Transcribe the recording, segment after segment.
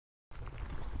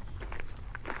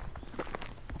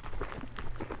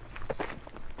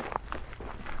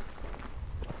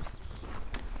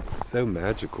so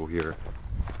magical here.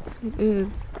 It is.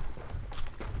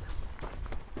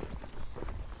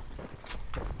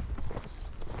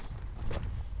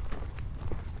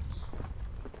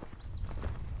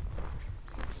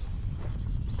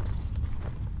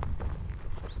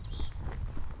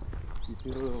 You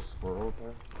see the little squirrel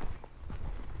there?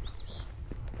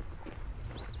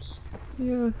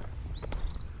 Yeah.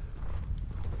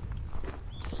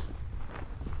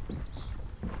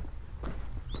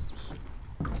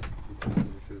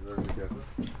 This is where we go.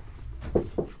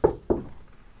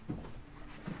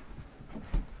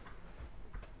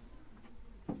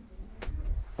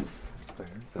 There,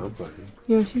 somebody.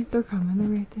 Yeah, they're coming.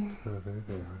 They're right there. Oh, there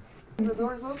they are. The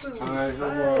door's open. Hi,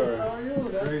 Hilmar. How are you?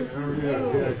 Great, how are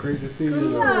you? Yeah, great to see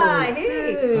you. Hi,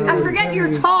 hey. I forget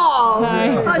you're tall.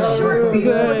 Hi. Us short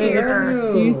people Good. here.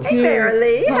 You Hey, too.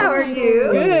 Marilee, how are you?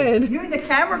 Good. You're the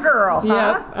camera girl, Yep.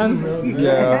 huh?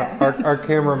 Yeah, our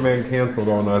cameraman canceled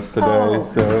on us today,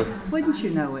 Oh. so Wouldn't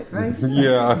you know it, right?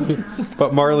 yeah.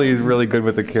 But Marley is really good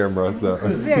with the camera, so.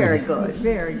 Very good,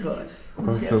 very good.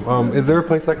 Awesome. Is there a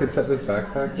place I could set this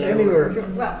backpack down? Anywhere.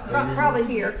 Well, probably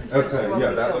here. Okay,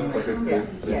 yeah, that looks like a good Yeah,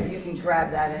 space. yeah, you can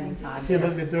grab that anytime. Here,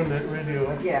 let me turn that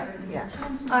radio off. Yeah, yeah.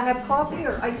 I have coffee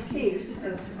or iced tea.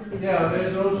 Yeah,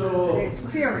 there's also. It's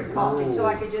creamery coffee, so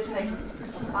I could just make it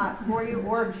hot for you,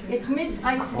 or it's mint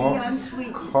iced tea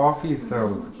unsweetened. Coffee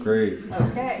sounds great.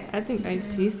 Okay. I think iced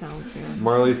tea sounds good.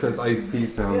 Marley says iced tea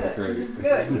sounds great.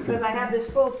 Good, because I have this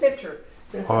full pitcher.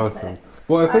 Awesome.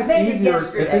 Well, if I made it it's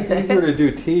yesterday. easier to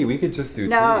do tea, we could just do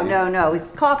No, tea. no.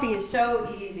 Coffee is so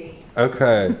easy.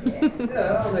 Okay.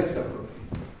 Yeah, I'll make some.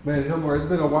 Man, Hilmar, it's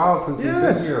been a while since we've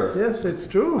Yes, been here. yes, it's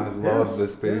true. I love Yes,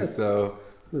 this space, yes. though.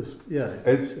 Yeah,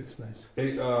 it's nice.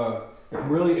 It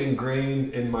really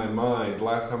ingrained in my mind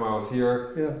last time I was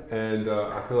here, Yeah. and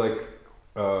I feel like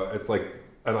it's like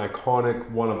an iconic,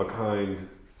 one of a kind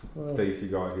space you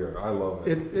got here. I love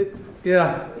it.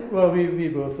 Yeah. Well, we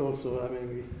both also. I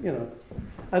mean,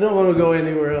 I don't want to go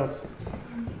anywhere else.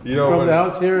 You know, From the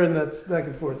house here, and that's back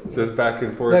and forth. just back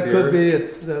and forth That here. could be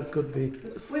it. That could be.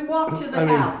 We walk to the I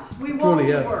mean, house. We walk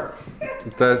truly, to yeah. work.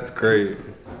 That's great.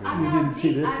 You didn't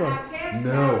see this one.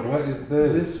 No, what is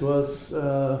this? This was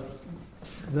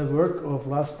the work of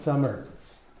last summer.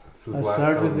 This was I last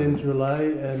started summer. in July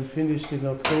and finished in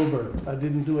October. I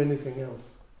didn't do anything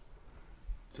else.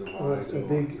 It was a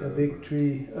big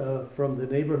tree from the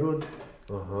neighborhood,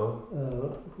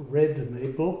 red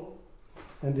maple,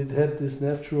 and it had this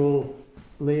natural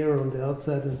layer on the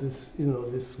outside and this,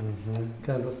 this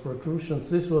kind of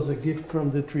protrusions. This was a gift from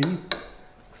the tree.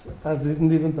 I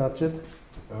didn't even touch it,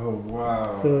 Oh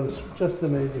wow. so it's just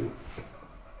amazing.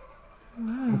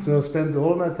 Wow. And so I spent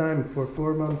all my time for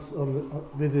 4 months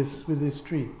with this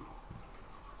tree.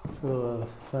 So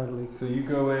finally. So you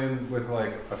go in with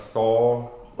like a saw,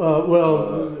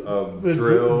 With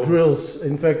drill. drills.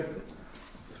 In fact,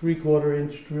 3/4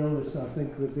 inch drill is, I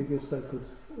think, the biggest I could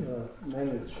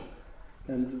manage,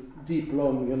 and deep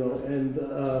long,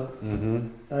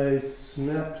 And I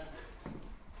snapped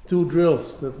 2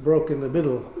 drills that broke in the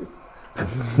middle.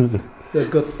 That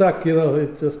got stuck,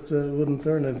 it just wouldn't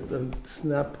turn and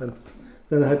snap, and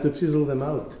then I had to chisel them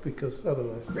out because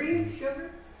otherwise. Cream,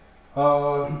 sugar?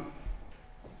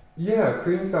 Yeah,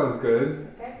 cream sounds good.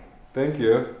 Okay. Thank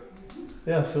you.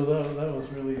 Yeah, so that was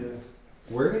really.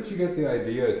 Where did you get the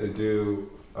idea to do?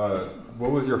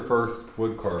 What was your first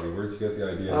wood carving? Where did you get the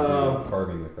idea of doing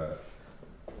carving like that?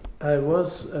 I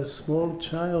was a small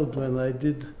child when I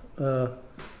did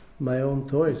my own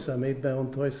toys. I made my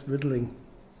own toys whittling.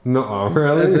 No,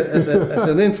 really? As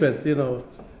an infant,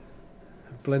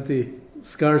 plenty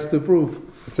scars to prove.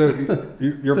 So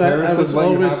your So parents I was just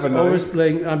let you have a always knife?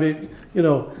 playing. I mean,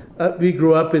 we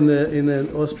grew up in an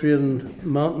Austrian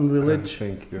mountain village,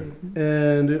 Thank you.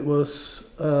 and it was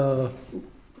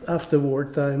after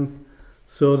wartime,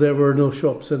 so there were no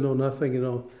shops and no nothing,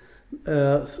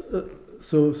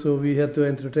 So we had to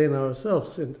entertain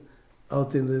ourselves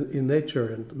out in nature,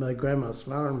 and my grandma's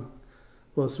farm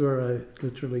was where I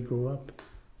literally grew up.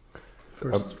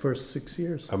 First 6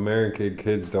 years. American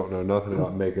kids don't know nothing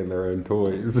about making their own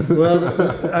toys. Well,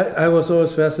 I was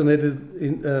always fascinated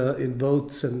in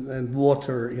boats and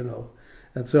water,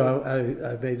 and so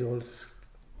I made all these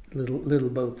little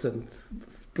boats and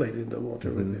played in the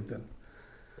water with it. And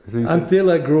So you said- until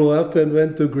I grew up and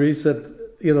went to Greece and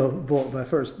bought my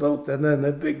first boat, and then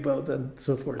a big boat and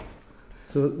so forth.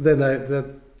 So then that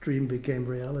dream became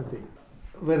reality.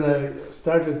 When I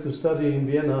started to study in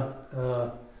Vienna,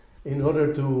 in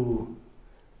order to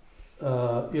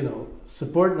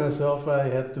support myself, I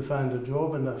had to find a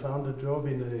job, and I found a job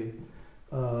in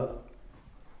a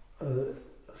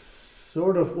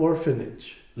sort of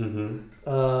orphanage.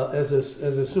 as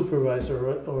a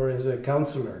supervisor or as a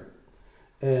counselor,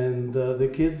 and the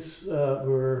kids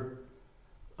were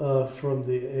from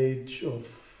the age of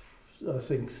I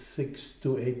think 6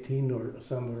 to 18 or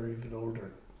somewhere even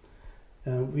older.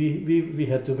 And we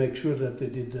had to make sure that they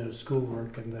did their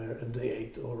schoolwork and they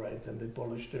ate all right and they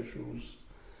polished their shoes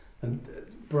and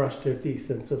brushed their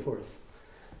teeth and so forth.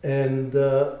 And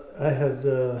I had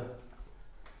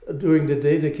during the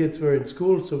day the kids were in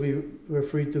school, so we were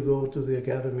free to go to the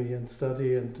academy and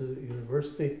study and to the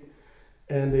university.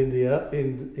 And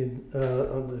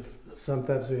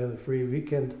sometimes we had a free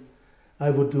weekend. I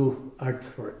would do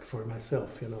artwork for myself,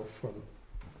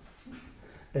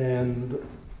 and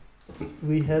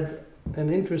we had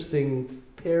an interesting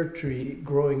pear tree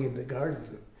growing in the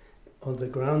garden on the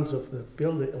grounds of the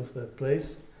building of that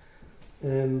place,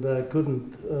 and I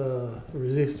couldn't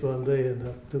resist one day, and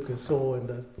I took a saw and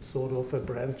I sawed off a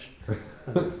branch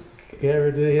and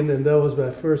carried it in, and that was my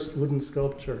first wooden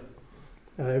sculpture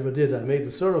I ever did. I made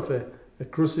a sort of a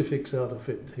crucifix out of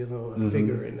it, a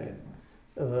figure in it.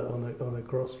 On a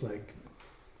cross like,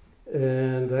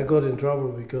 and I got in trouble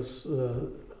because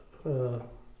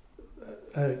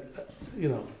I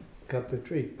cut the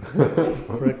tree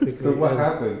practically. So what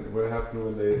happened? What happened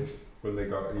when they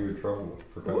got you in trouble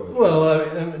for cutting the tree? Well,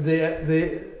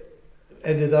 they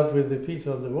ended up with the piece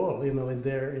on the wall, in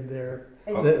their.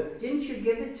 Didn't you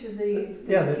give it to the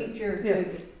teacher,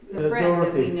 to the friend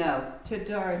Dorothy. that we know, to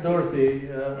Dorothy? Dorothy.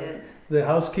 The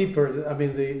housekeeper,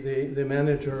 the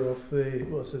manager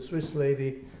was a Swiss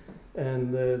lady,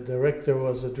 and the director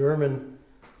was a German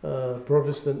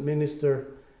Protestant minister,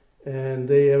 and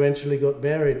they eventually got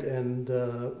married. And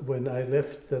when I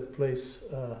left that place,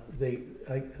 they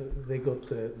got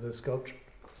the sculpture.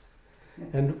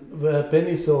 And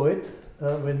Penny saw it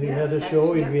when we had a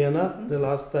show in Vienna the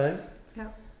last time,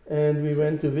 and we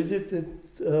went to visit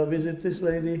this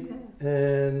lady,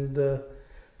 and.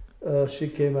 She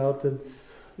came out and,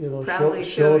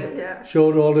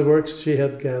 showed all the works she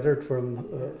had gathered from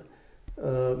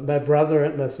my brother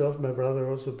and myself. My brother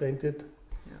also painted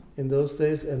in those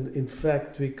days, and in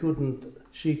fact,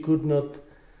 she could not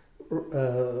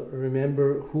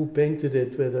remember who painted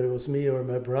it, whether it was me or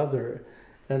my brother.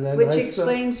 And then Which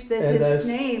explains that his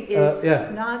name is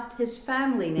not his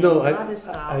family name, No,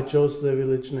 Gottesthal. I chose the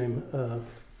village name.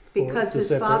 Because his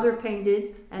father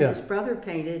painted and his brother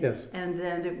painted, Yes. and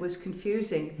then it was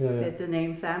confusing that the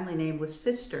family name was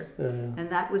Pfister, and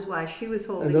that was why she was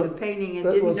holding the painting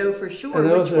and didn't know for sure and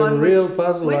that which was one a real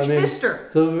puzzle. which I mean, Pfister.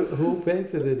 So who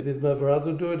painted it? Did my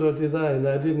brother do it or did I? And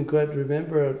I didn't quite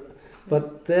remember.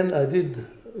 But then I did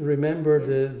remember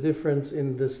the difference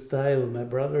in the style. My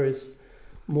brother is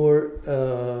more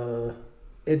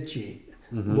edgy.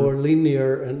 More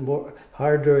linear and more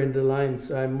harder in the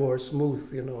lines. I'm more smooth,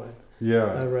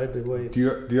 I write the waves.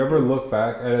 Do you ever look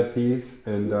back at a piece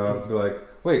and be like,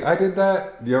 wait, I did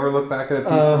that? Do you ever look back at a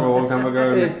piece from a long time ago?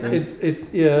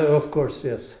 Of course,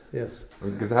 yes.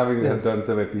 Because having done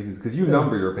so many pieces, because you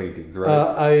number your paintings, right?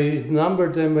 I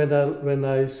numbered them when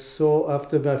I saw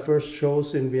after my first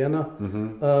shows in Vienna,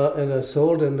 and I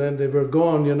sold, and then they were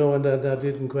gone, and I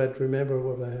didn't quite remember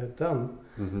what I had done.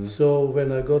 So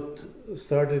when I got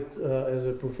started as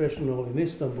a professional in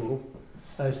Istanbul,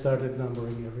 I started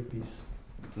numbering every piece.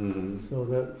 So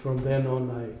that from then on,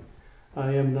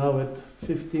 I am now at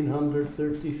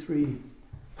 1533.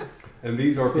 And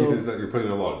these are pieces that you're putting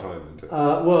a lot of time into.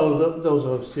 Those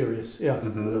are serious,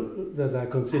 that I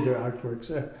consider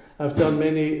artworks. I've done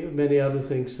many other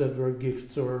things that were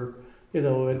gifts, or at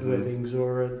weddings,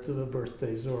 or at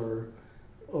birthdays, or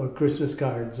Christmas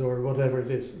cards, or whatever it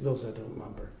is. Those I don't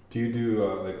number. Do you do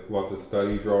like lots of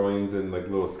study drawings and like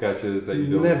little sketches that you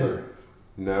don't?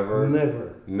 Never.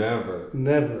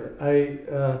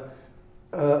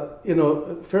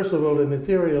 First of all, the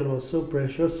material was so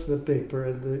precious, the paper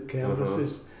and the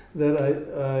canvases, that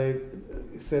I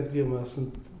said, you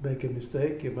mustn't make a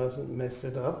mistake, you mustn't mess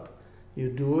it up. You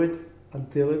do it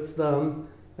until it's done,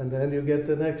 and then you get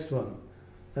the next one.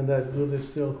 And I do this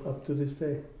still up to this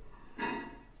day.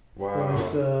 Wow.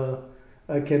 So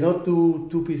I cannot do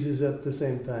two pieces at the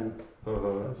same time.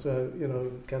 So,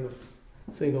 kind of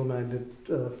single-minded,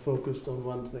 focused on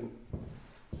one thing.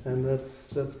 And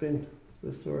that's been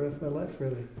the story of my life,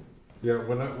 really. Yeah,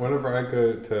 whenever I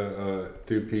go to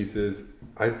do pieces,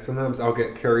 I'll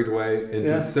get carried away and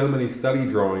do so many study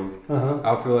drawings.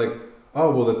 I'll feel like,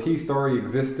 oh, well, the piece already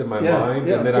exists in my mind,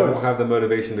 and then I won't have the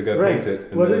motivation to go paint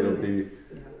it. And then it'll be.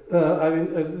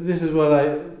 This is what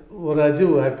I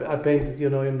do. I paint it,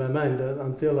 in my mind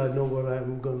until I know what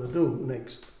I'm going to do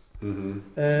next.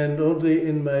 And only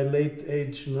in my late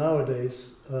age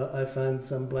nowadays, I find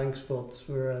some blank spots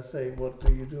where I say, what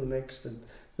do you do next? And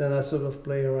then I sort of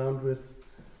play around with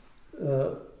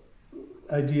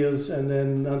ideas, and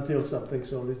then until something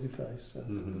solidifies,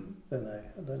 then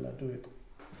I do it.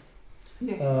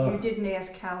 You didn't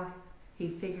ask how he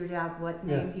figured out what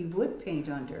name he would paint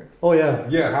under. Oh yeah.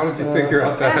 Yeah, how did you figure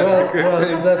out that?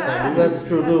 Well, that's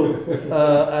true too.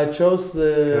 I chose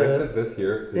the... Can I set this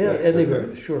here? Yeah,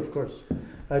 anywhere. Sure, of course.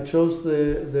 I chose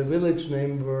the village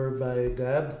name were by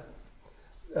Dad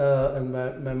and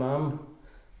my mom.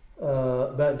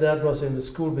 But Dad was in the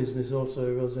school business also.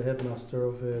 He was a headmaster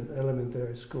of an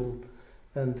elementary school.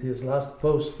 And his last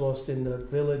post was in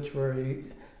that village, where he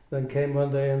then came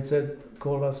one day and said,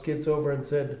 called us kids over and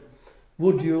said,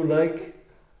 would you like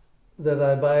that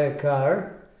I buy a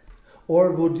car,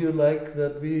 or would you like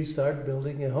that we start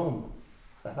building a home,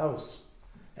 a house?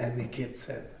 And we kids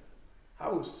said,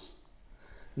 house.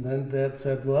 And then Dad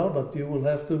said, well, but you will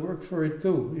have to work for it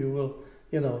too. You will,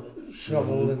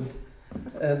 shovel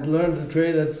and learn the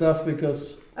trade and stuff,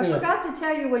 because... I forgot to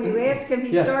tell you, when you ask him,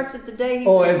 he starts at the day he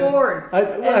was born.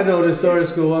 I know the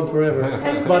stories go on forever.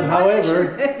 But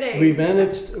however, we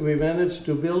managed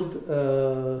to build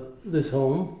this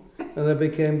home, and it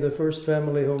became the first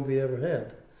family home we ever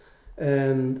had.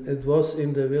 And it was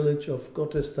in the village of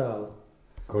Gottesthal.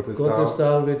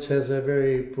 Gottesthal, which has a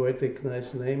very poetic,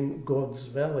 nice name, God's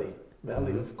Valley,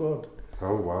 Valley of God.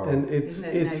 Oh wow! And it's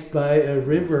nice? By a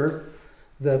river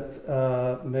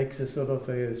that makes a sort of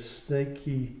a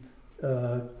snaky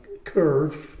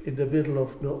curve in the middle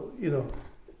of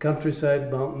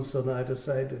countryside, mountains on either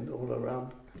side and all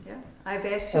around. Yeah, I've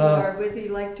asked Hilmar would he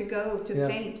like to go to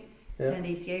paint, and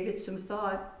he gave it some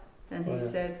thought, and he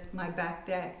said my back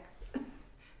deck.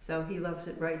 So he loves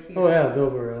it right here. Oh yeah,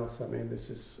 nowhere else. I mean,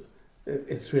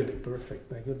 it's really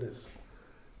perfect. My goodness,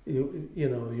 you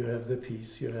have the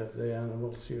peace, you have the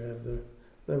animals, you have the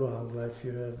wildlife,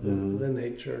 you have the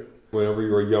nature. Whenever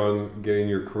you were young, getting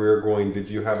your career going, did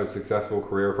you have a successful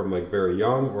career from very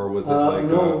young, or was it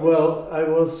No, well, I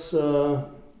was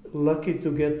lucky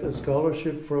to get a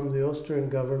scholarship from the Austrian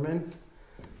government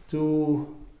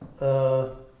to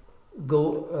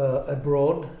go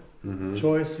abroad.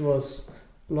 Choice was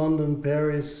London,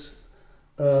 Paris,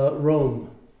 Rome.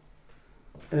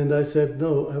 And I said,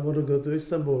 no, I want to go to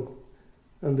Istanbul.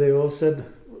 And they all said,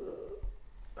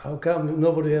 how come?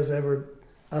 Nobody has ever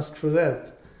asked for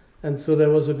that. And so there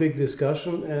was a big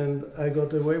discussion, and I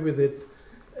got away with it.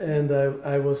 And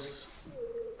I was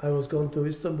going to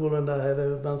Istanbul, and I had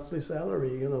a monthly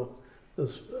salary, It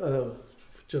was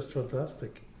just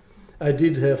fantastic. I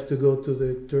did have to go to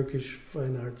the Turkish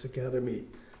Fine Arts Academy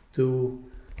to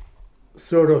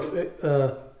sort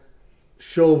of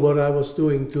show what I was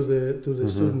doing to the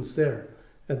students there,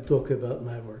 and talk about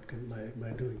my work and my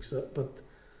doing so. But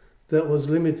that was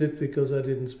limited because I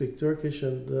didn't speak Turkish,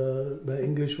 and my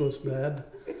English was bad.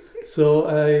 So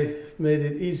I made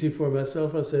it easy for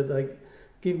myself. I said, I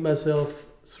give myself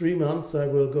 3 months, I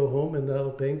will go home and I'll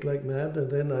paint like mad,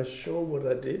 and then I show what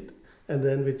I did, and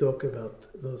then we talk about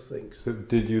those things. So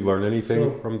did you learn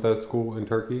anything from the school in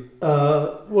Turkey?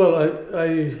 Well,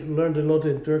 I learned a lot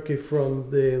in Turkey from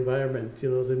the environment,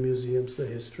 the museums, the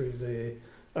history, the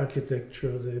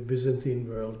architecture, the Byzantine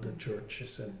world, the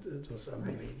churches, and it was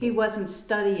unbelievable. He wasn't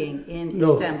studying in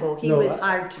Istanbul. He was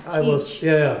hired to teach.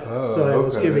 I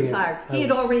was giving it. He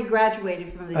had already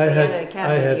graduated from the Vienna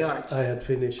Academy of the Arts. I had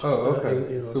finished in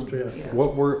Austria.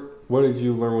 What did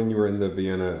you learn when you were in the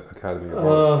Vienna Academy of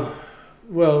Arts?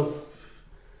 Well,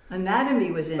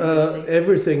 anatomy was interesting.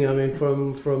 Everything. I mean,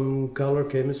 from color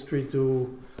chemistry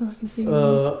to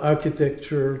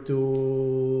architecture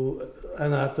to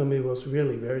anatomy was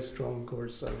really very strong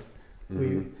course.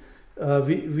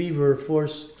 We were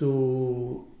forced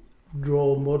to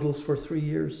draw models for 3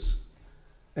 years,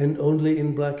 and only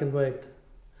in black and white,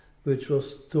 which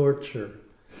was torture,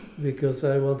 because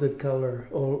I wanted color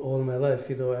all my life.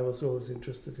 I was always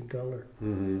interested in color.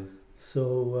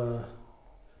 So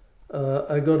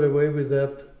I got away with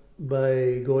that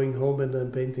by going home and then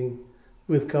painting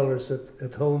with colors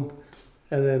at home,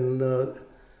 and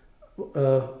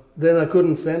then I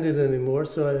couldn't stand it anymore,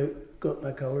 so I got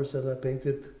my colors and I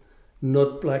painted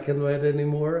not black and white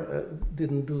anymore. I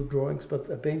didn't do drawings, but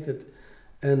I painted.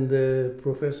 And the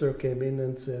professor came in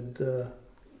and said,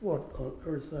 what on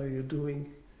earth are you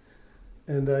doing?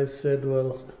 And I said,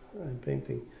 well, I'm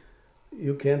painting.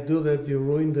 You can't do that, you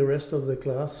ruined the rest of the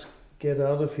class. Get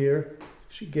out of here.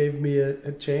 She gave me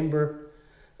a chamber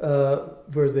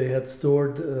where they had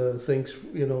stored things,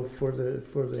 you know, for the.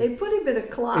 They put him in a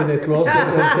closet. In a closet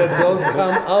and said, "Don't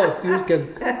come out. You can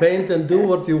paint and do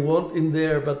what you want in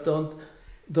there, but don't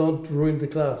ruin the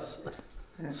class."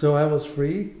 So I was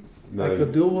free. Nice. I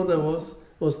could do what I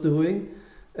was doing,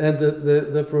 and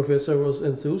the professor was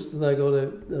enthused, and I got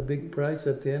a big prize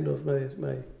at the end of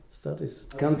my studies.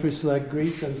 Countries like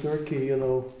Greece and Turkey, you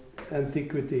know,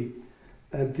 antique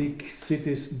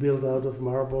cities built out of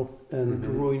marble and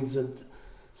ruins, and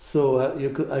so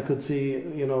I could see,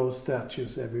 you know,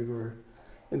 statues everywhere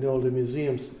in all the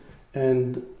museums,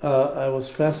 and I was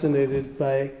fascinated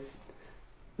by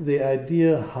the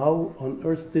idea how on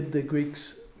earth did the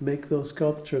Greeks make those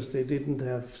sculptures. They didn't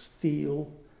have steel,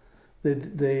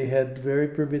 they had very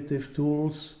primitive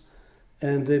tools,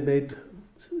 and they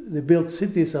built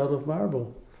cities out of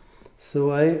marble.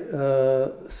 So I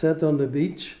sat on the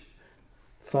beach,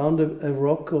 found a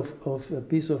rock of a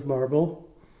piece of marble,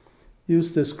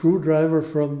 used a screwdriver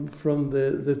from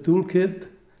the toolkit,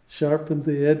 sharpened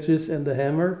the edges and the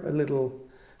hammer a little,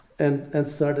 and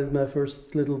started my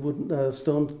first little wooden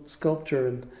stone sculpture,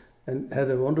 and had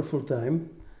a wonderful time,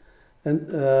 and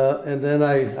then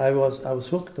I was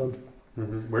hooked on.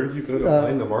 Where did you go to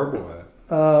find the marble at?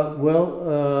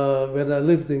 When I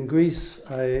lived in Greece,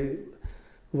 I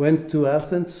went to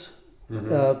Athens,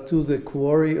 to the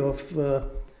quarry of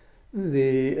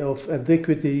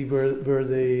antiquity where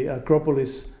the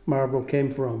Acropolis marble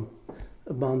came from,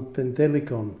 Mount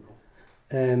Pentelicon,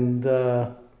 and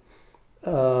there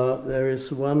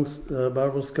is one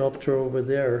marble sculpture over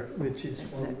there, which is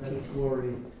from that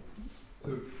quarry.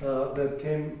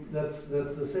 That's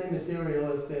the same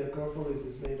material as the Acropolis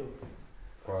is made of.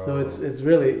 Wow. So it's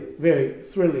really very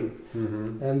thrilling.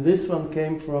 And this one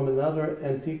came from another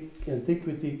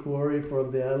antiquity quarry from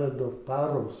the island of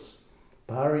Paros.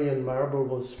 Parian marble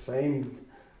was famed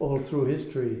all through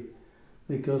history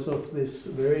because of this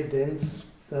very dense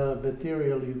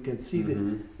material. You can see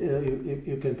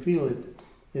you can feel it.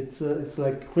 It's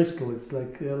like crystal. It's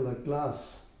like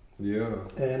glass. Yeah.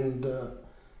 And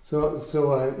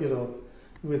so I, you know,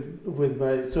 with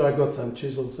my, so I got some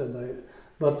chisels,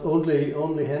 but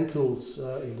only hand tools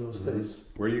in those days.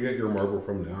 Where do you get your marble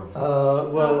from now?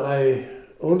 Well, I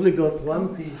only got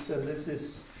one piece, and this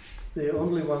is the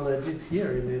only one I did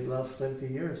here in the last 20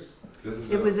 years.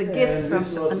 It was a gift from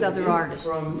another artist.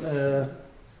 From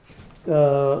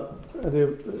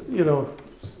you know.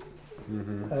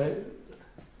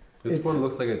 This one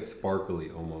looks like it's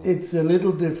sparkly almost. It's a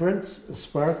little different,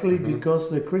 sparkly, because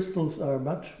the crystals are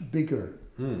much bigger.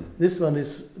 This one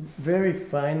is very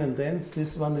fine and dense.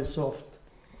 This one is soft.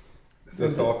 Is the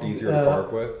soft easier to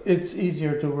work with? It's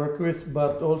easier to work with,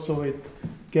 but also it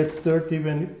gets dirty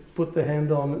when you put the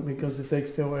hand on it because it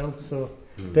takes the oil. So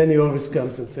Penny always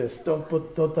comes and says, "Don't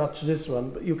touch this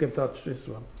one, but you can touch this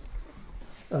one."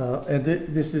 And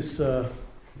this is,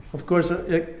 of course,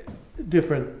 a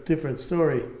different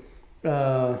story.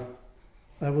 I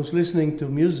was listening to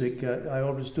music. I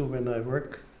always do when I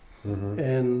work.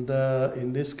 And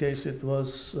in this case it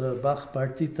was Bach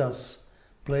Partitas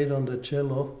played on the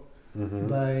cello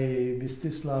by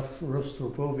Mstislav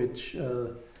Rostropovich,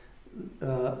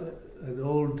 an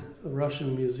old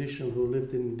Russian musician who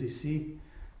lived in DC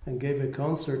and gave a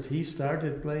concert. He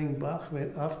started playing Bach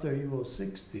after he was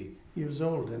 60 years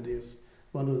old, and he was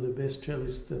one of the best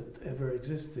cellists that ever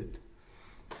existed.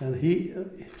 And he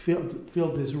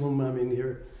filled this room, I mean,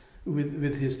 here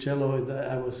with his cello, and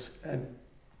I was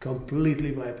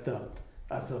completely wiped out.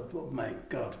 I thought, oh my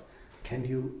God, can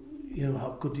you know,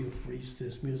 how could you freeze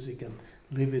this music and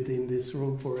leave it in this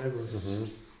room forever?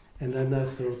 And then I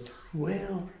thought,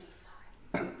 well,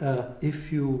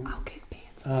 if you,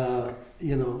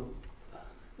 you know,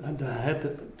 and I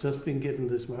had just been given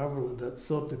this marble, and I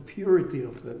thought the purity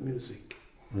of that music.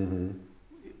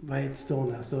 By its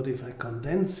tone, I thought if I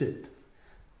condense it,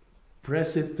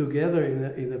 press it together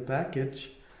in a package,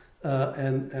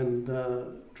 and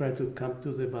try to come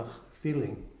to the Bach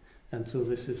feeling, and so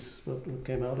this is what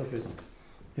came out of it.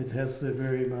 It has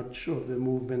very much of the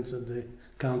movements and the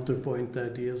counterpoint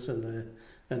ideas and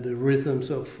the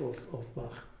rhythms of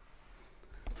Bach.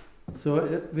 So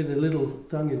with a little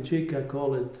tongue-in-cheek, I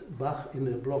call it Bach in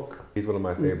a block. He's one of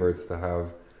my favorites to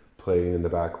have playing in the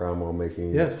background while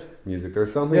making music.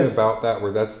 There's something about that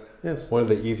where that's one of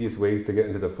the easiest ways to get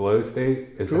into the flow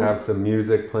state is to have some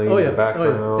music playing in the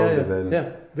background.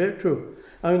 Yeah, very true.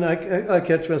 I mean, I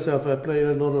catch myself. I play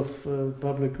a lot of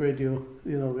public radio,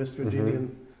 you know, West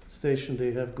Virginian station.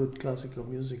 They have good classical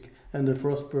music, and the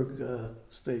Frostburg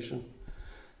station.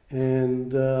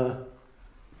 And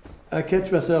I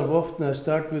catch myself often. I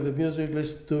start with the music,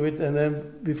 listen to it, and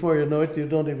then before you know it, you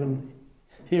don't even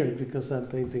hear it because I'm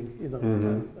painting, you know,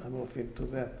 I'm off into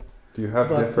that. Do you have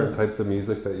different types of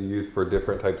music that you use for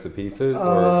different types of pieces?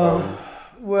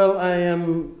 Well, I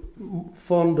am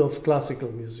fond of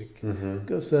classical music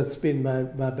because that's been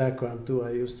my background too.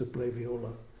 I used to play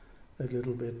viola a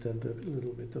little bit and a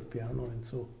little bit of piano, and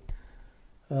so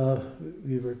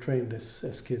we were trained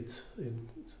as kids.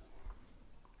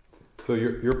 So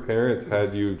your parents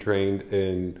had you trained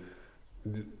in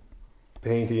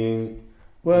painting?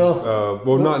 Well,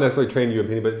 not necessarily trained you in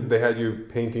painting, but they had you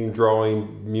painting,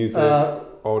 drawing, music,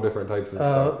 all different types of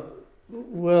stuff.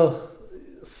 Well,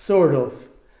 sort of.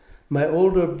 My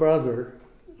older brother,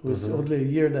 who was only a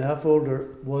year and a half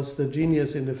older, was the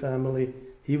genius in the family.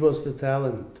 He was the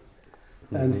talent.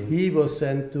 And he was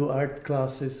sent to art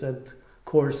classes and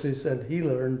courses, and he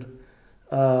learned.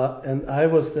 And I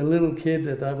was the little kid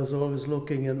that I was always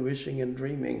looking and wishing and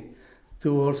dreaming to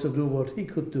also do what he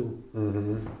could do.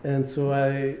 And so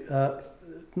I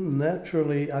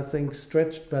naturally, I think,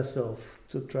 stretched myself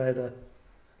to try to,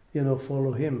 you know,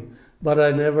 follow him. But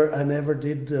I never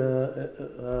did,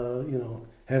 you know,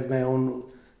 have my own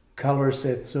color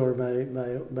sets or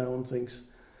my own things.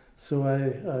 So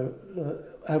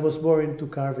I was more into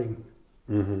carving,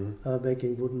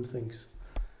 making wooden things.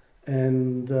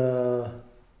 And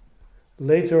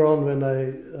later on, when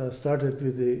I started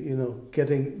with the, you know,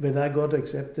 when I got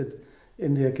accepted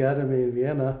in the academy in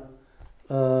Vienna,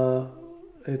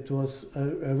 it was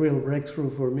a real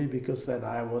breakthrough for me because then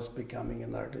I was becoming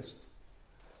an artist.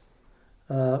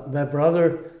 My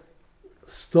brother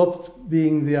stopped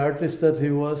being the artist that he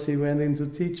was. He went into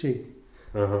teaching.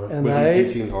 And was he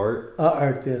teaching art?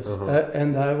 Art, yes.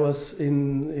 And I was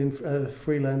in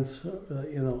freelance,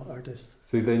 you know, artist.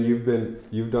 So then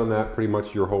you've done that pretty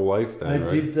much your whole life then, I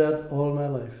right? did that all my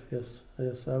life, yes.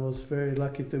 Yes, I was very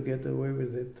lucky to get away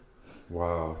with it.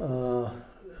 Wow.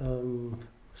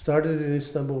 Started in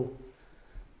Istanbul.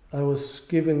 I was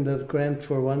given that grant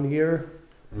for 1 year.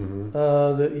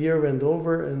 The year went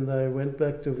over and I went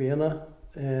back to Vienna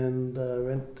and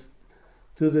went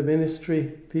to the ministry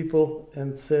people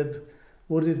and said,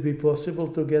 would it be possible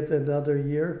to get another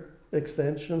year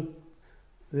extension?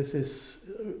 This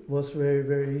was very,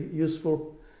 very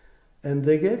useful. And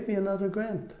they gave me another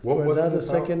grant for another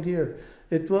second year.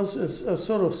 It was a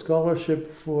sort of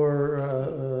scholarship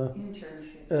for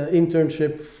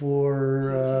internship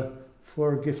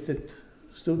for gifted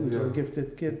students or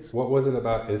gifted kids. What was it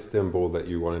about Istanbul that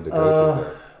you wanted to go to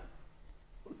there?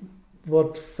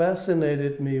 What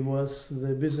fascinated me was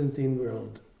the Byzantine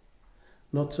world,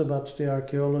 not so much the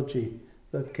archaeology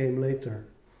that came later,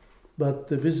 but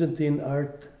the Byzantine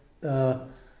art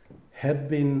had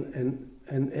been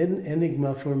an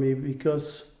enigma for me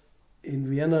because in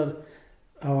Vienna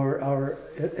our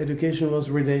education was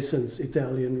Renaissance,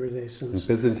 Italian Renaissance, and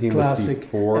Byzantine classic, was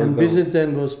before, and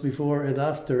Byzantine was before and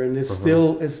after, and it's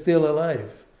still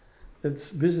alive.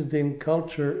 It's Byzantine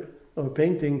culture or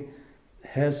painting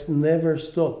has never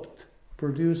stopped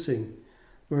producing,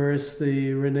 whereas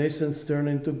the Renaissance turned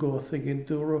into Gothic,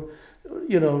 into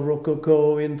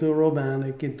Rococo, into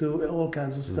Romantic, into all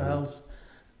kinds of styles.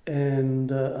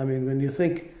 And I mean, when you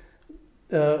think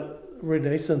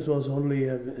Renaissance was only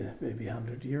maybe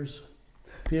 100 years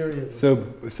period.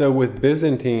 So with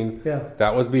Byzantine,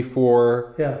 that was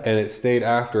before, and it stayed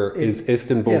after. Is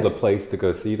Istanbul the place to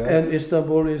go see that? And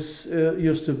Istanbul is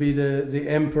used to be the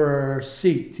emperor's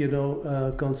seat. You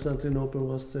know, Constantinople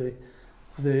was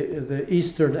the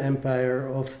Eastern Empire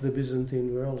of the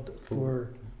Byzantine world.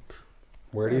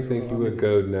 Where do you think you would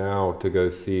go now to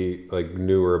go see like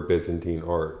newer Byzantine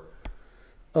art?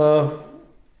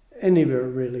 Anywhere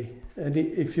really. And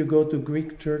if you go to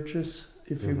Greek churches,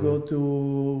 if you go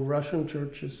to Russian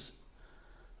churches,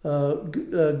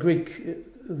 Greek,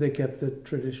 they kept the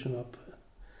tradition up.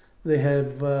 They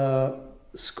have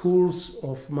schools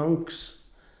of monks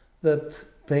that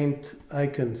paint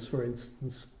icons, for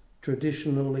instance,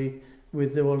 traditionally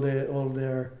with all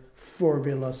their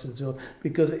formulas and so on,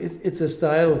 because it's a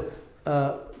style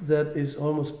that is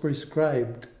almost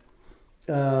prescribed.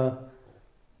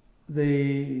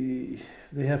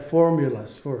 They have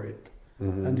formulas for it,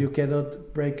 and you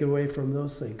cannot break away from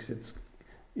those things. It's,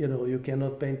 you know, you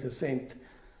cannot paint a saint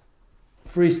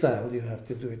freestyle. You have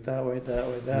to do it that way,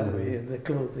 and the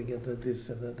clothing and the this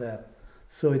and the that.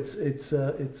 So it's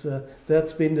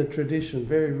that's been the tradition,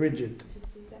 very rigid. Did you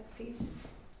see that piece?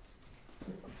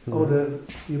 Oh,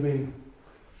 you mean?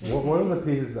 Well, one of the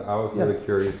pieces that I was really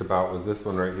curious about was this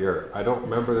one right here. I don't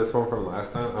remember this one from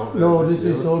last time. I don't know. No, this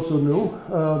is also new.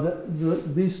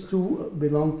 These two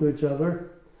belong to each other.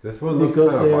 This one looks kind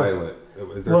of violet.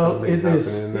 Is there something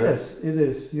happening in there? Yes, it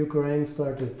is. Ukraine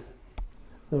started.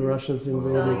 The Russians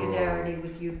invaded. Solidarity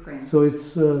with Ukraine. So it's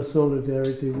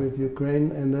solidarity with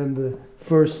Ukraine, and then the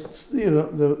first,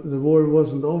 the war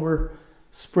wasn't over.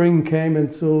 Spring came,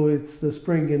 and so it's the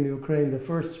spring in Ukraine, the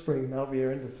first spring. Now we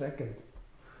are in the second.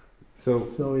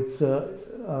 So it's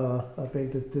I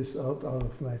painted this out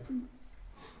of my.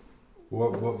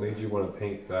 What made you want to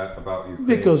paint that about Ukraine?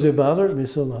 Because it bothered me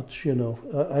so much,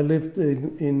 I lived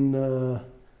in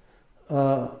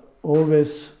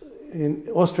always in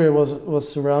Austria was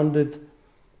surrounded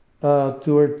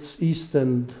towards east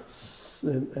and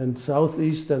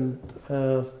southeast and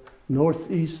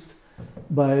northeast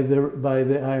by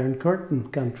the Iron Curtain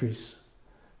countries,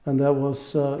 and that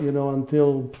was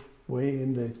until way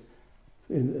in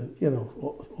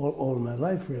all my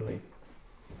life really.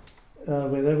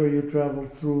 Whenever you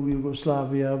traveled through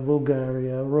Yugoslavia,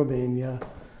 Bulgaria, Romania,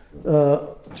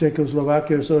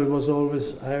 Czechoslovakia, so it was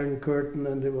always Iron Curtain,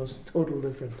 and it was total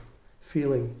different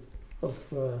feeling of.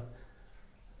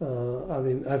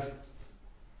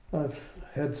 I've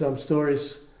had some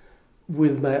stories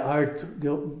with my art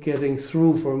getting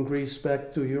through from Greece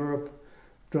back to Europe,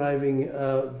 driving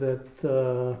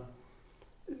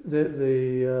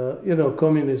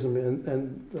communism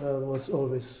and was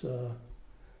always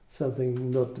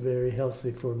something not very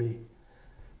healthy for me.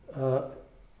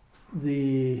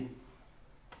 The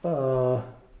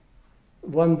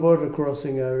one border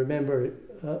crossing I remember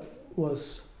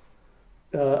was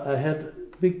I had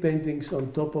big paintings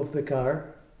on top of the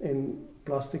car in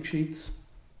plastic sheets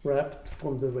wrapped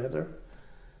from the weather,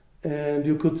 and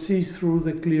you could see through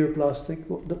the clear plastic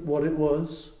what it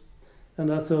was.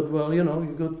 And I thought, well,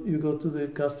 you go to the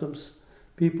customs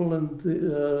people and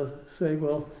say,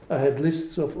 well, I had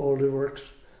lists of all the works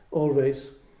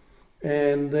always,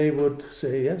 and they would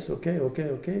say, yes, okay,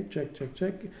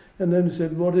 check, and then he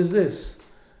said, what is this?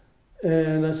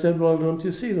 And I said, well, don't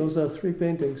you see, those are 3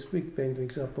 paintings, big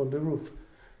paintings up on the roof.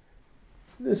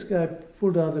 This guy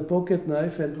pulled out a pocket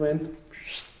knife and went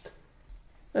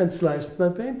and sliced my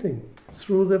painting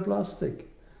through the plastic.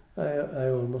 I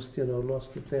almost,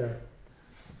 lost it there.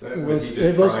 So he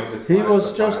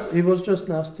was just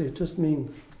nasty, just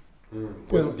mean.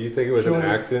 Well, do you think it was an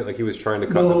accident? Like he was trying to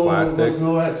cut the plastic? No, it was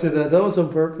no accident. That was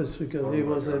on purpose because he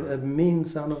was a mean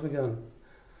son of a gun.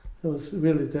 It was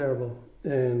really terrible.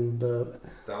 And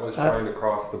that was trying to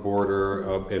cross the border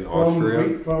in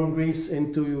Austria? From Greece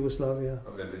into Yugoslavia.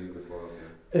 Into Yugoslavia.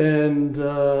 And,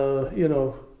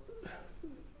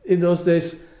 in those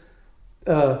days,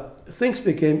 things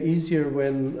became easier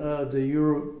when the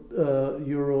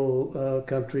Euro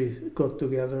countries got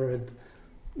together, and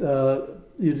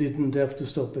you didn't have to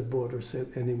stop at borders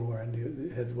anymore, and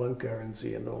you had one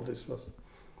currency, and all this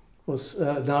was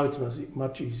now it's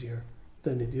much easier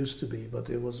than it used to be,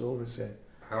 but it was always a.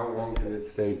 How long did it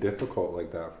stay difficult like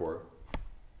that for?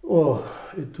 Oh,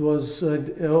 it was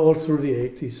all through the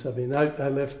 80s. I mean, I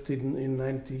left in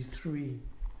 93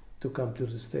 to come to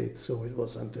the States, so it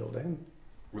was until then.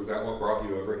 Was that what brought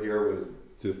you over here? Was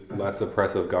just less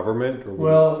oppressive government? Or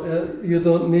well, you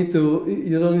don't need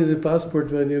a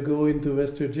passport when you go into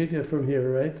West Virginia from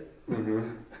here, right?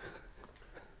 Mm-hmm.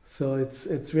 So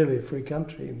it's really a free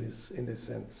country in this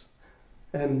sense,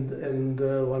 and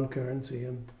one currency,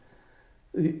 and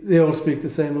they all speak the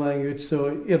same language. So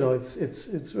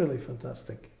it's really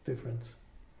fantastic difference.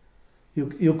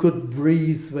 You could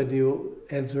breathe when you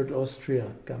entered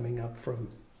Austria, coming up from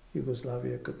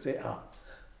Yugoslavia. You could say,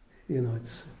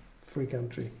 it's a free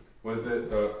country. Was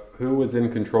it who was in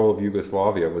control of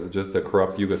Yugoslavia? Was it just a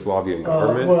corrupt Yugoslavian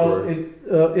government?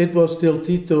 It was still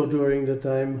Tito during the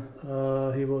time.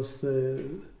 He was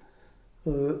the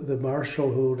marshal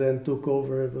who then took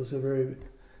over.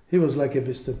 He was like a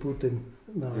Mr. Putin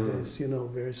nowadays.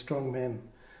 Very strong man,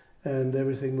 and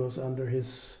everything was under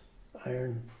his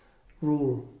iron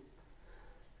rule.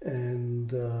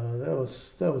 And that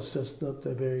was just not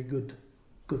a very good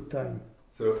time.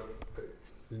 So,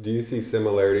 do you see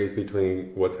similarities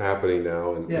between what's happening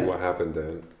now and what happened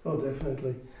then? Oh,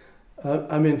 definitely.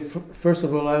 I mean, first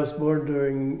of all, I was born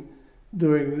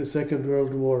during the Second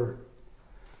World War,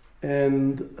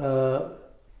 and to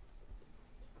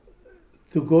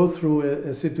go through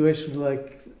a situation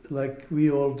like we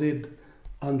all did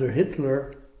under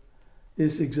Hitler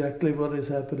is exactly what is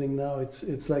happening now.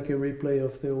 It's like a replay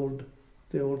of the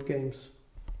old games,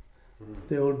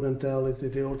 the old mentality,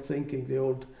 the old thinking, the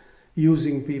old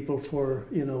using people for,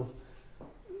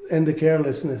 and the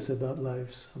carelessness about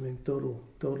lives. I mean, total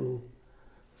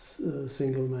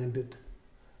single-minded,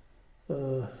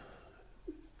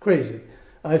 crazy.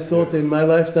 I thought in my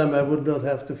lifetime I would not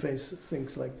have to face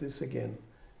things like this again,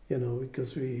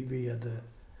 because we had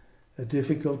a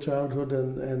difficult childhood,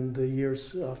 and the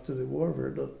years after the war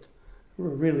were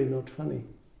really not funny.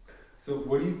 So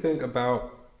what do you think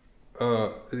about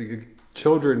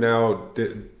children now?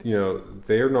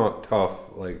 They're not tough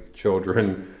like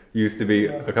children used to be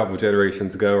a couple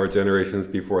generations ago or generations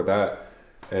before that.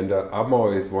 And I'm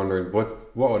always wondering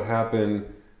what would happen,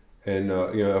 and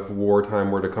if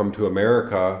wartime were to come to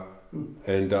America,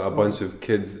 and a bunch of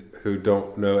kids who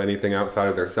don't know anything outside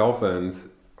of their cell phones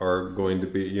are going to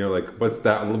be, what's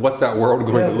that world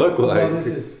going to look like? Well,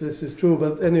 this is true,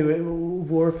 but anyway,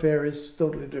 warfare is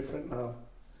totally different now.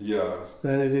 Yeah.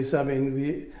 Than it is. I mean,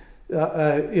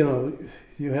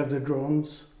 you have the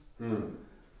drones. Mm.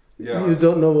 Yeah. You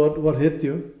don't know what hit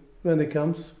you when it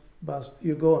comes, but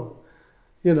you're gone.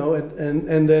 And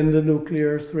then the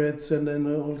nuclear threats, and then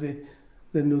all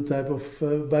the new type of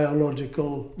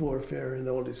biological warfare and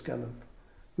all this kind of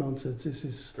nonsense. This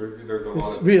is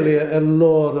really a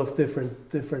lot of different.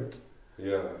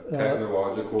 Yeah,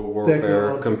 technological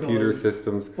warfare, computer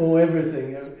systems. Oh,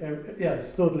 everything.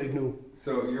 It's totally new.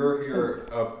 So you're here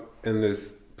up in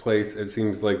this place. It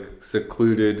seems like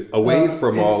secluded, away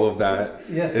from all of that.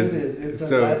 Yes, it is.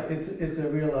 It's a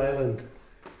real island.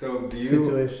 So do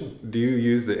you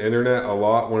use the internet a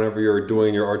lot whenever you're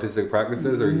doing your artistic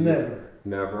practices, or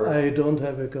never? I don't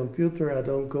have a computer. I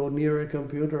don't go near a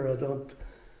computer. I don't,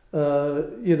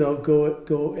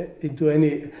 go into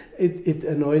any. It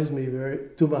annoys me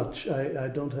too much. I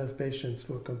don't have patience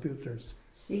for computers.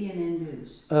 CNN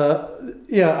news.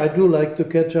 I do like to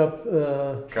catch up.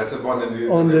 Catch up on the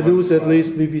news. On the news, at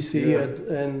least BBC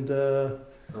and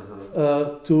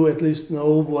to at least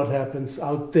know what happens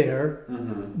out there.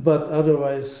 Mm-hmm. But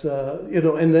otherwise,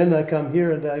 and then I come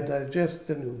here and I digest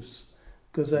the news,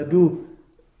 because I do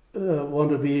want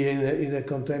to be in a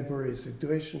contemporary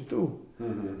situation too.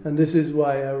 Mm-hmm. And this is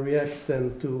why I react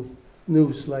then to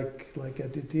news like I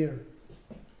did here.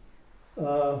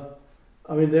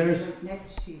 There's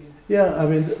next to you. Yeah,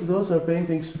 those are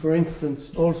paintings, for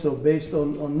instance, also based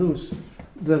on news.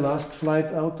 The last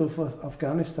flight out of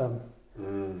Afghanistan.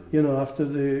 After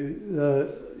the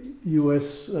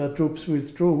U.S. Troops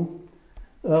withdrew,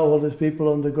 all these people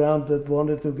on the ground that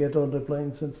wanted to get on the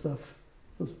planes and stuff.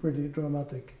 It was pretty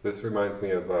dramatic. This reminds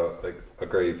me of a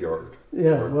graveyard.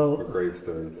 Yeah, or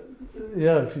gravestones.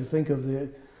 Yeah, if you think of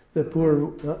the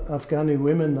poor Afghani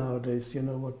women nowadays,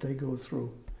 what they go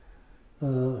through.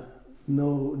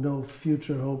 No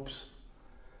future hopes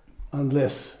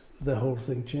unless the whole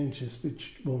thing changes,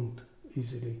 which won't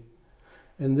easily.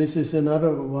 And this is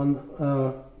another one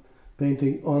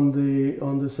painting on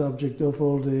the subject of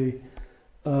all the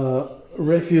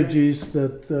refugees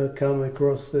that come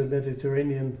across the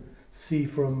Mediterranean Sea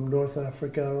from North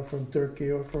Africa or from Turkey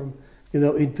or from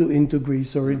into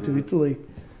Greece or into Italy,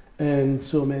 and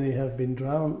so many have been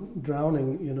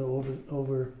drowning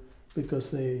over because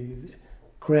they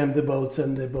cram the boats,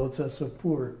 and the boats are so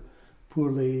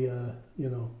poorly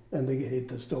and they hit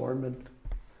the storm and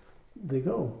they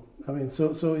go.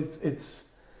 So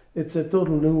it's a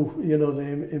total new,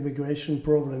 the immigration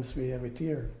problems we have it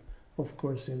here, of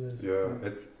course. It's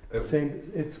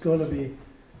going to be,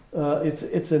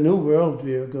 it's a new world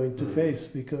we are going to face,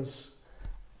 because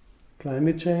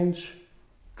climate change,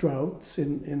 droughts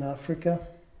in Africa,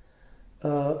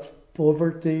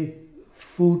 poverty,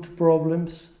 food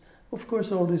problems. Of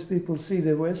course, all these people see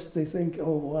the West, they think,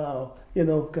 oh wow,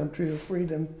 country of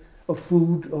freedom, of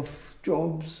food, of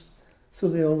jobs. So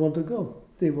they all want to go.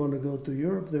 They want to go to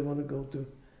Europe, they want to go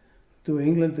to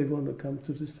England, they want to come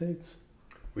to the States.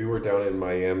 We were down in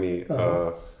Miami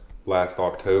last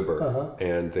October,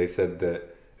 and they said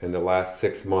that in the last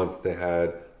 6 months they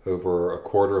had over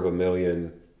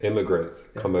 250,000 immigrants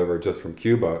come over just from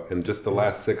Cuba in just the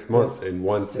last 6 months in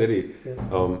one city. Yes.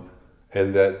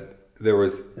 And that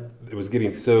it was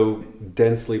getting so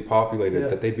densely populated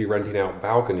that they'd be renting out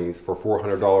balconies for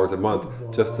 $400 a month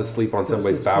just to sleep on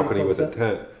somebody's balcony with a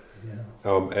tent.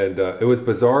 Yeah. It was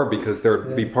bizarre, because there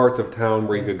would be parts of town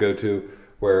where you could go to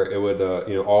where it would,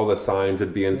 all the signs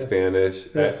would be in Spanish.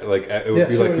 Yes. It would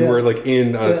be like you were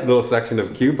in a little section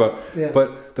of Cuba. Yes.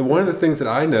 But one of the things that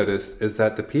I noticed is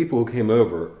that the people who came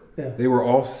over, they were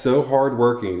all so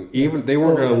hardworking. Even they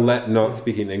weren't going to let not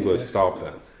speaking English stop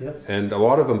them. Yes. And a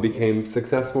lot of them became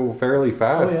successful fairly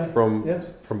fast from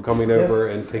coming over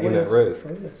and taking that risk.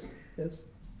 Oh,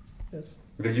 yes.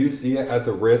 Did you see it as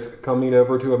a risk coming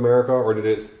over to America, or did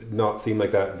it not seem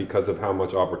like that because of how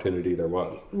much opportunity there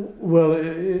was? Well,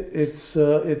 it's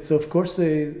of course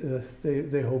they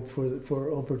hope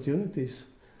for opportunities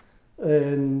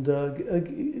and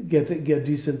get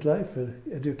decent life,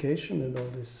 education, and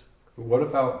all this What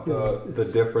about the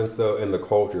difference though in the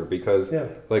culture? Because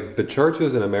like the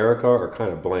churches in America are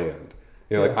kind of bland.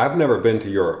 You know, like I've never been to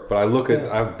Europe, but I look at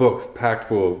I have books packed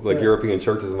full of like European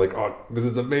churches. And like, oh, this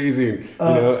is amazing, you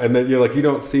know. And then you're like, you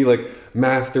don't see like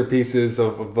masterpieces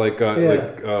of like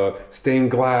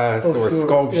stained glass or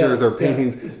sculptures or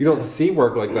paintings. You don't see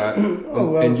work like that.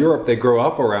 In Europe, they grow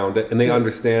up around it and they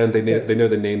understand. They know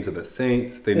the names of the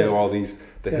saints. They know all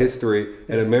the history.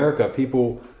 In America,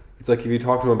 people, it's like if you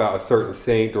talk to them about a certain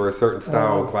saint or a certain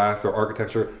style of glass or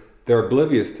architecture, they're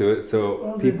oblivious to it,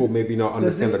 so people maybe not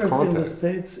understand the context.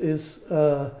 The difference in the States is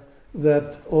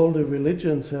that all the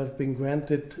religions have been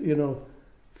granted, you know,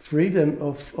 freedom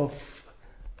of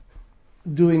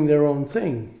doing their own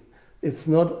thing. It's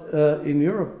not in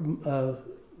Europe.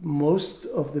 Most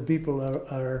of the people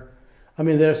are. I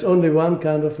mean, there's only one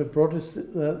kind of a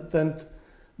Protestant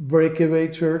breakaway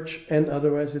church, and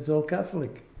otherwise it's all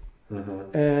Catholic.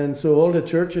 Mm-hmm. And so all the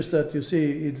churches that you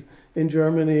see in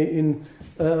Germany, in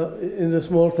the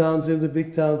small towns, in the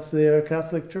big towns, they are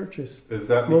Catholic churches. Is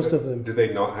that most of them? Do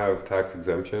they not have tax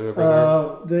exemption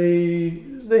over there?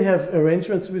 They have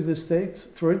arrangements with the states.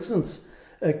 For instance,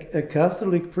 a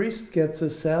Catholic priest gets a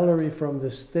salary from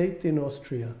the state in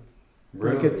Austria,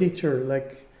 really? Like a teacher.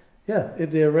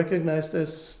 They are recognized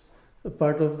as a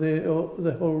part of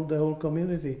the whole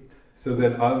community. So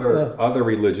then other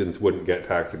religions wouldn't get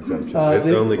tax exemption. It's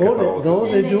only Catholicism. No,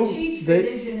 they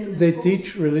do. They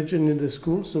teach religion in the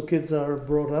schools, so kids are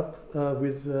brought up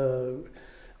with.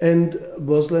 And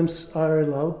Muslims are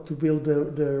allowed to build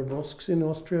their mosques in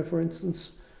Austria, for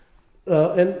instance,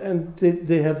 and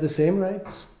they have the same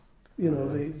rights. You know,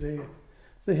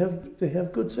 they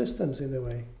have good systems in a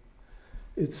way.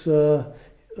 It's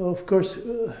of course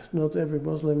not every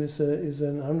Muslim is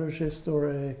an anarchist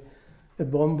or a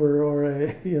bomber or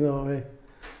a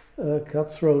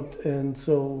cutthroat, and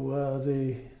so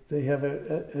they have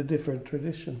a different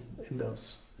tradition in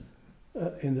those,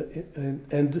 and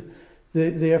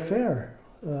they are fair.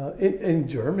 In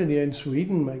Germany and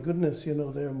Sweden, my goodness, you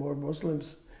know, there are more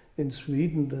Muslims in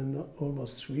Sweden than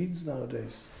almost Swedes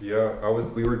nowadays. Yeah,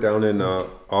 we were down in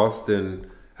Austin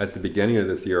at the beginning of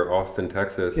this year, Austin,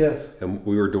 Texas. Yes. And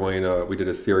we were doing we did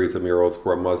a series of murals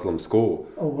for a Muslim school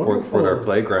for their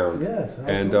playground. Yes.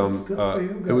 And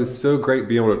it was so great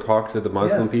being able to talk to the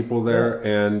Muslim people there,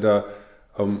 and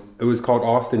it was called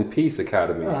Austin Peace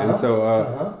Academy. And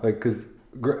so because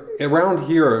around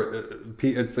here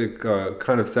it's like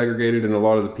kind of segregated, and a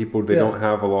lot of the people they don't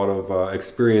have a lot of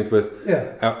experience with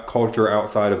culture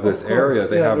outside of this area.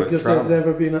 They haven't because traveled. They've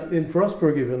never been in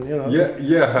Frostburg even, you know.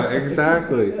 Yeah,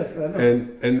 exactly. Yes, I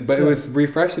know. But it was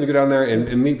refreshing to go down there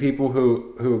and meet people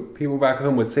who people back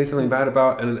home would say something bad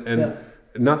about, and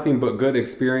nothing but good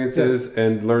experiences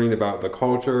and learning about the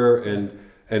culture, and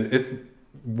it's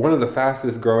one of the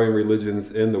fastest growing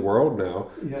religions in the world now,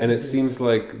 and it seems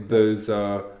like those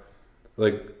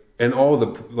and all the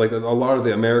a lot of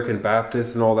the American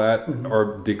Baptists and all that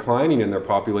are declining in their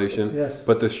population. Yes.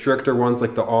 But the stricter ones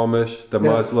like the Amish, the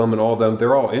Muslim, and all them,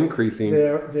 they're all increasing.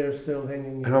 They're still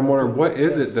hanging. And I'm wondering what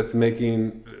is it that's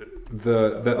making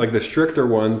the stricter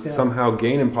ones somehow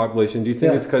gain in population? Do you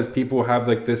think it's because people have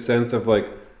like this sense of like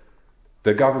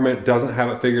the government doesn't have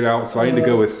it figured out, so I need to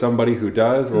go with somebody who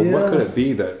does, or what could it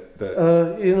be that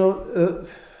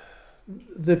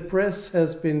the press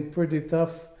has been pretty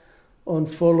tough on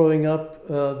following up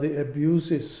the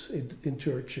abuses in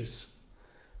churches.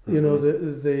 Mm-hmm. You know,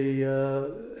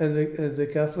 the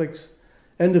Catholics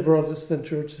and the Protestant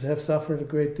churches have suffered a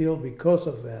great deal because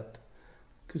of that,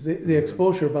 because the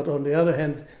exposure. But on the other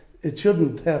hand, it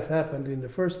shouldn't have happened in the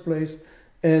first place,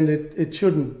 and it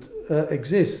shouldn't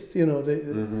exist. You know,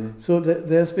 so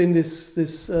there's been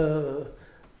this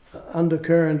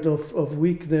undercurrent of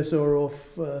weakness or of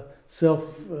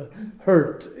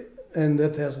self-hurt. And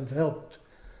that hasn't helped,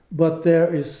 but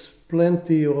there is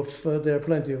plenty of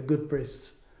good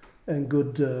priests and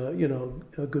good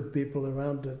good people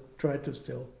around that try to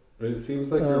still. It seems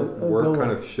like your work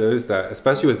kind of shows that,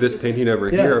 especially with this painting over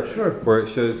here, where it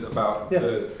shows about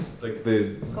the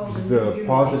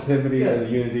positivity and the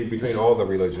unity between all the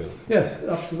religions. Yes,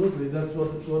 absolutely. That's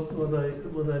what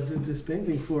I did this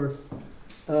painting for.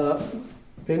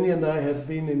 Penny and I had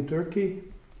been in Turkey.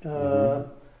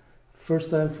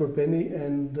 First time for Penny,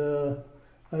 and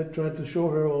I tried to show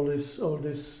her all this,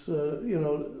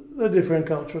 the different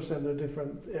cultures and the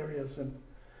different areas,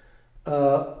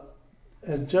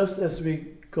 and just as we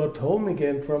got home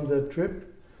again from the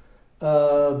trip,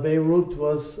 Beirut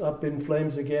was up in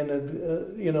flames again, and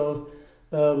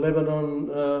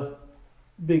Lebanon,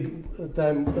 big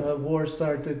time war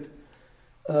started,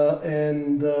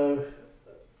 and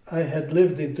I had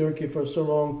lived in Turkey for so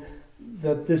long.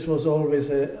 that this was always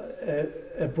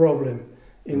a problem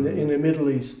in the Middle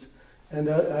East. And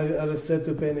I said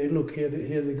to Penny, look, here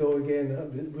they go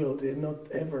again. Will they not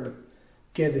ever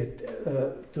get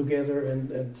it together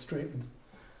and straightened?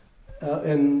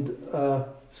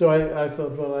 So I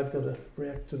thought, well, I've got to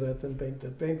react to that and paint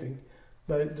that painting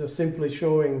by just simply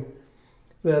showing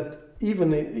that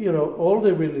even, all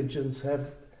the religions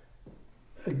have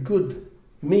a good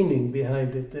meaning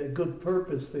behind it, a good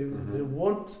purpose. They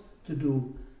want to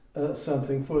do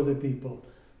something for the people.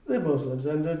 The Muslims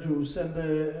and the Jews and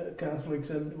the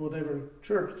Catholics and whatever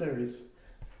church there is.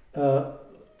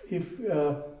 If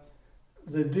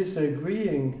the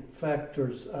disagreeing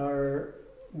factors are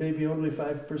maybe only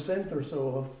 5% or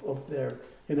so of their,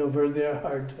 where they're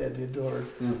hard-headed or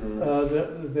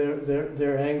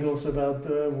their angles about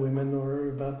women or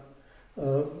about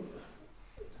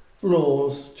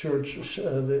laws, church,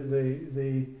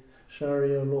 the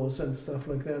Sharia laws and stuff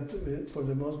like that for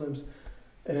the Muslims.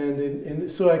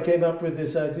 And so I came up with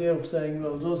this idea of saying,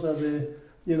 well, those are the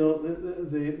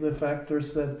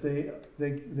factors that they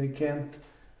can't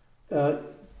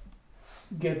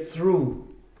get through.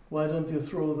 Why don't you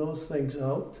throw those things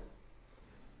out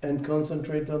and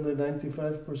concentrate on the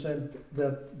 95%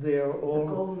 that they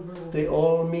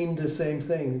all mean the same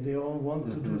thing. They all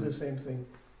want to do the same thing.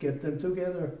 Get them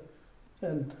together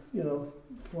and,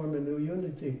 form a new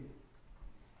unity.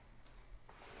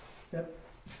 Yep.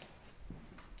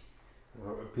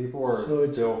 People are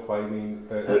still fighting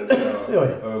over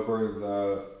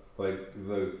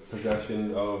the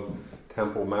possession of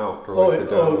Temple Mount or the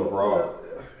Dome of Ra.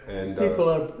 And people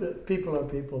are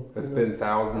people. It's been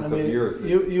thousands of years.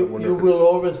 You will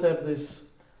always have this.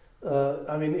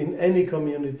 In any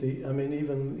community.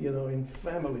 Even in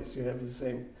families, you have the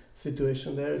same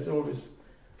situation. There is always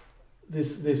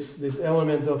this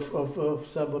element of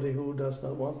somebody who does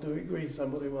not want to agree.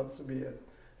 Somebody wants to be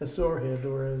a sorehead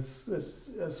or a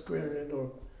squarehead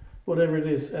or whatever it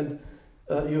is, and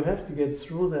you have to get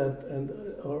through that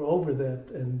or over that,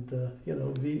 and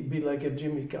be like a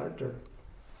Jimmy Carter.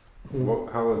 Well,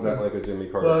 how is that like a Jimmy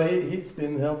Carter? Well, he's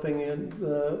been helping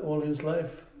all his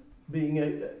life, being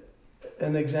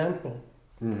an example.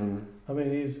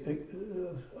 He's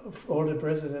of all the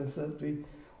presidents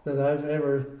that I've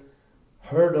ever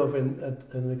heard of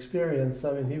and experienced.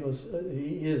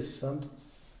 He is some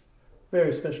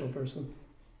very special person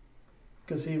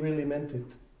because he really meant it.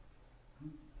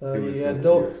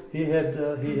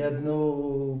 He had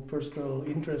no personal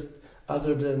interest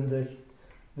other than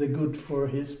the good for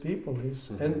his people,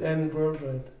 and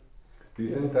worldwide. Do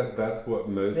you think that that's what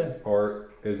most art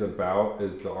is about?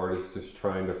 Is the artist just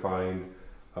trying to find,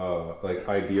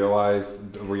 idealize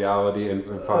reality and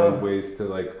find ways to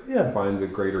find the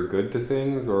greater good to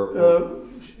things, or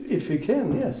if he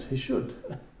can, yes, he should.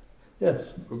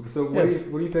 Yes. So what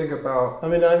do you think about?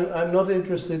 I'm not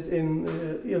interested in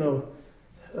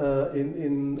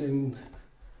in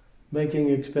making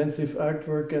expensive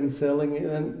artwork and selling it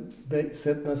and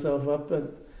set myself up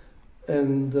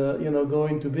and go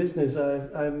into business.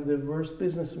 I'm the worst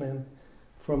businessman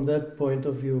from that point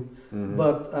of view.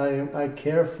 But I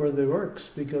care for the works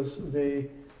because they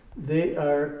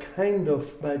are kind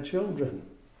of my children.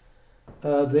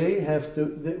 They have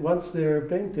to once they're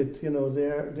painted,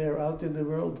 they're out in the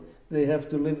world. They have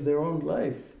to live their own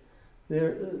life.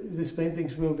 These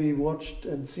paintings will be watched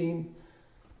and seen.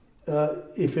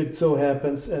 If it so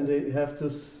happens, and they have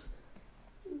to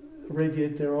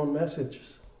radiate their own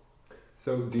messages.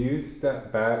 So do you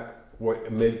step back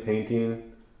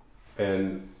mid-painting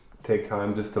and take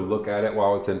time just to look at it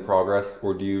while it's in progress,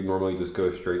 or do you normally just go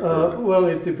straight through it? Well,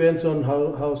 it depends on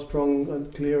how strong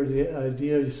and clear the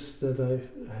idea is that I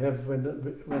have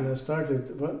when I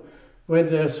started. But when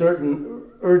there are certain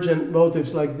urgent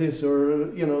motives like this, or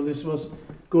this was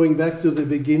going back to the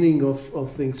beginning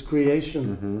of things,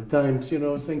 creation times,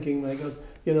 thinking, my God,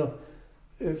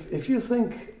 if you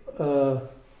think of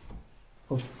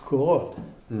God,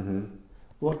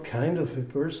 what kind of a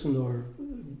person or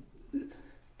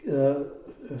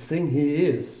thing he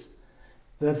is,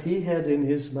 that he had in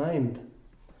his mind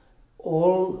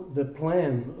all the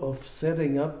plan of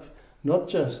setting up not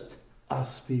just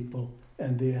us people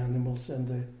and the animals and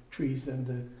the trees and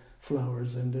the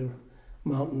flowers and the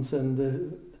mountains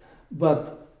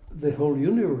but the whole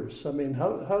universe.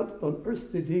 How on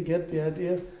earth did he get the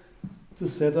idea to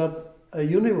set up a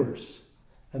universe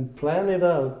and plan it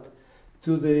out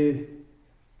to the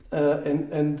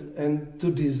and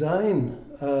to design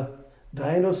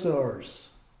dinosaurs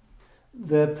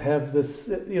that have this,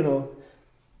 the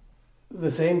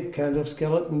same kind of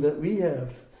skeleton that we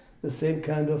have, the same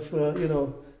kind of,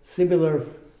 similar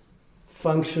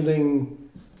functioning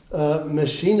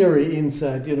machinery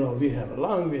inside. You know, we have a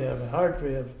lung, we have a heart,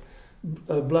 we have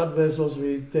blood vessels,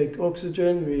 we take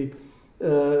oxygen, we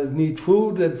need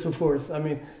food and so forth. I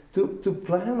mean, to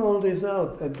plan all this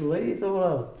out and lay it all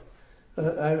out,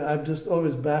 I'm just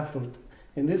always baffled.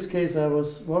 In this case, I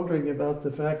was wondering about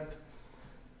the fact,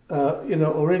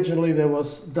 originally there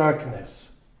was darkness,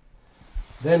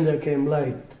 then there came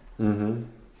light, mm-hmm.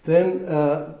 then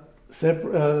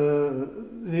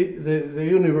the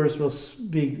universe was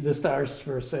big, the stars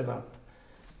were set up,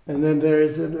 and then there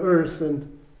is an earth,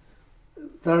 and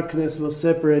darkness was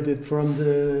separated from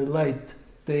the light,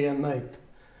 day and night,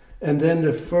 and then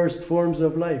the first forms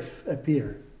of life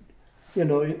appear,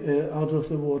 out of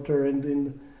the water and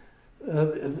in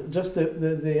just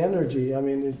the energy. I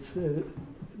mean,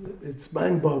 it's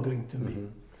mind-boggling to me. Mm-hmm.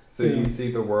 So you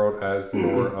see the world as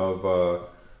more of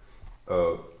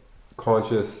a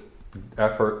conscious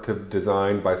effort to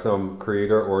design by some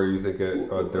creator, or do you think it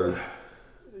was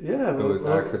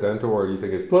accidental, or do you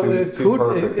think it's too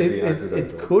perfect to be accidental?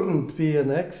 It couldn't be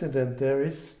an accident. There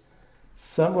is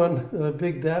someone, a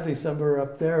big daddy somewhere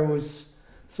up there, who's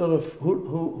sort of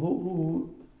who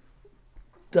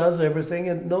does everything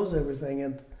and knows everything,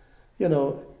 and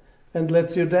and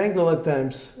lets you dangle at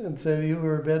times and say, you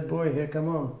were a bad boy, here, come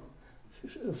on,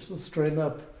 straighten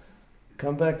up,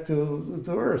 come back to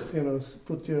earth,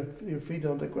 put your feet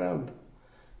on the ground,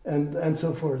 and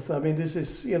so forth. I mean, this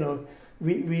is,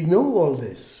 we know all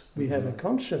this. We have a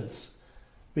conscience,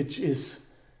 which is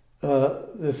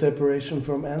the separation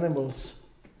from animals.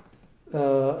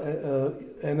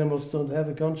 Animals don't have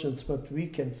a conscience, but we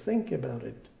can think about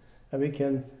it, and we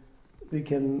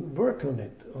can work on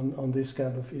it, on these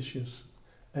kind of issues,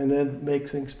 and then make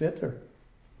things better.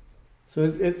 So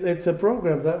it's a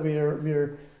program that we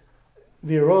are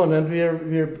on, and we are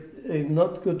in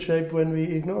not good shape when we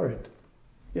ignore it.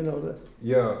 That.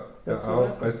 Yeah,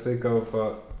 I think of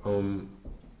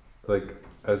like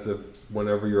as if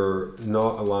whenever you're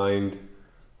not aligned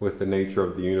with the nature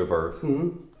of the universe,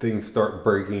 mm-hmm. things start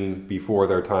breaking before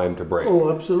their time to break.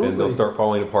 Oh, absolutely. And they'll start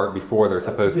falling apart before they're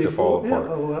supposed to fall apart.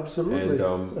 Yeah, oh, absolutely.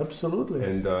 And, absolutely.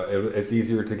 And it's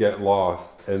easier to get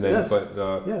lost. And then, yes.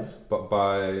 But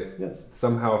by yes.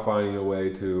 somehow finding a way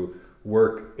to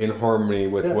work in harmony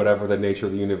with whatever the nature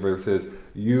of the universe is,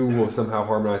 you will somehow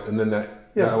harmonize, and then that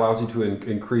allows you to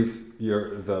increase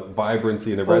the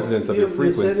vibrancy and the resonance of your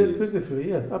frequency. You said it beautifully.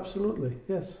 Yeah, absolutely.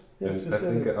 Yes. And I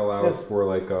think it allows for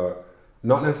like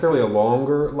not necessarily a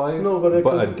longer life,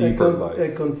 but a deeper life.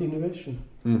 A continuation.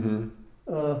 Mm-hmm.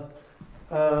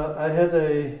 I had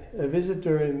a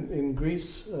visitor in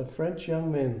Greece, a French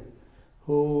young man,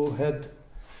 who had,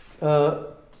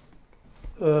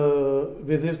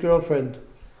 with his girlfriend,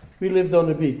 we lived on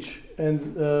the beach,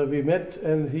 and we met,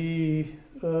 and he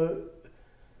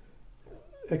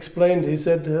explained, he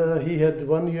said he had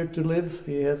 1 year to live,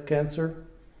 he had cancer,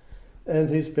 and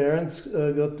his parents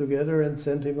got together and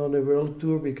sent him on a world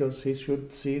tour because he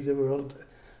should see the world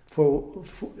for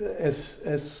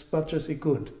as much as he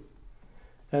could.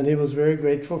 And he was very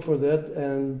grateful for that,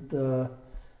 and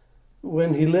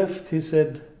when he left, he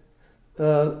said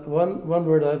one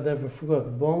word I'd never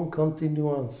forgot: bon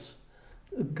continuance,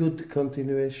 a good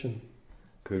continuation.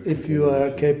 Good if you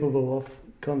are capable of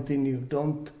continue,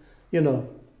 don't,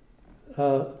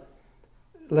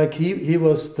 like he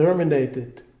was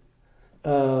terminated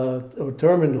or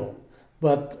terminal,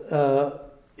 but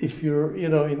if you're,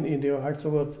 in your heart, so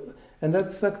what, and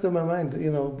that stuck to my mind,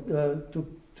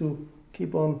 to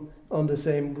keep on the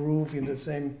same groove, in the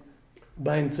same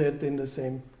mindset, in the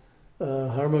same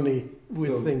harmony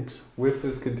with things. With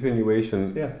this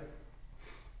continuation, yeah.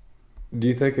 Do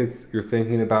you think you're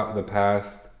thinking about the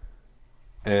past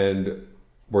and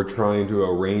we're trying to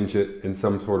arrange it in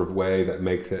some sort of way that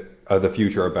makes it the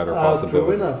future a better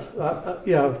possibility? True enough.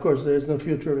 Yeah, of course, there is no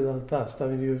future without past. I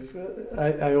mean,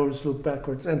 I always look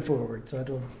backwards and forwards. I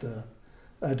don't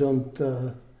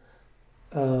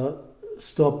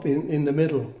stop in the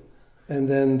middle, and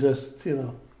then just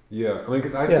Yeah, I mean,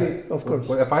 because I see, of course.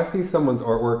 If I see someone's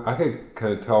artwork, I could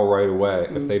kind of tell right away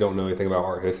if they don't know anything about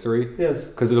art history. Yes.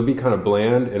 Because it'll be kind of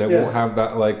bland, and it won't have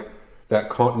that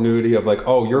continuity of like,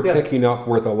 oh, you're picking up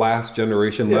where the last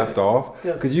generation left off.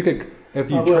 Because you could, if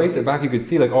you trace it back, you could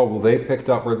see like, oh, well, they picked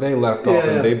up where they left off,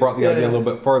 and they brought the idea a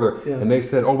little bit further, and they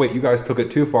said, oh, wait, you guys took it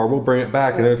too far, we'll bring it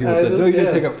back. And other people said, no, you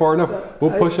didn't take it far enough,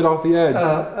 we'll push it off the edge.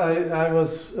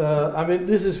 I mean,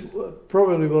 this is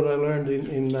probably what I learned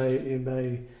in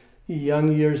my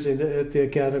young years at the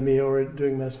academy or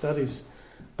during my studies.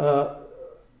 I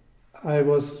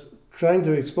was trying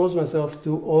to expose myself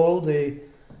to all the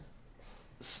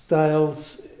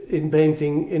styles in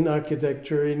painting, in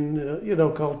architecture, in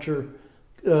culture,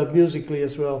 musically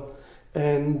as well,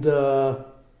 and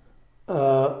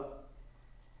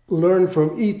learn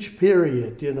from each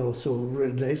period, you know. So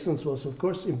Renaissance was of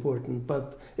course important,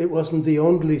 but it wasn't the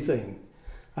only thing.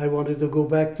 I wanted to go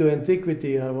back to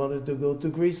antiquity, I wanted to go to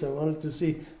Greece, I wanted to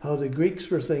see how the Greeks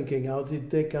were thinking, how did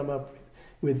they come up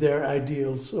with their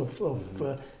ideals of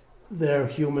their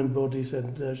human bodies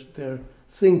and their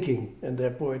thinking and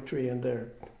their poetry and their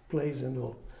plays and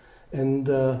all. And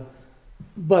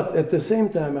but at the same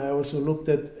time I also looked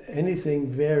at anything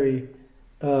very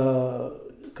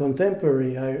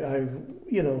contemporary. I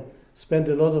you know, spent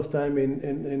a lot of time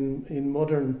in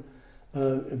modern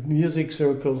music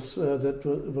circles that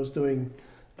was doing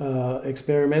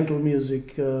experimental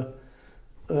music.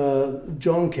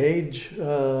 John Cage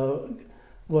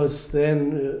was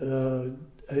then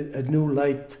a new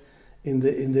light in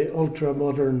the ultra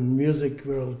modern music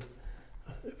world,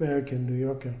 American, New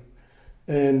Yorker,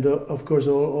 and of course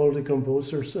all the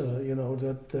composers you know,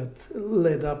 that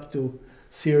led up to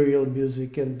serial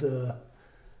music and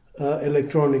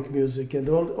electronic music and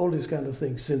all these kind of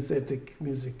things, synthetic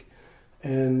music.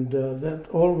 And that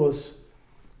all was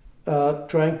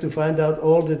trying to find out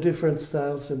all the different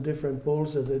styles and different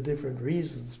poles and the different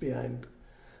reasons behind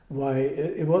why.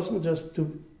 It wasn't just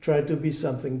to try to be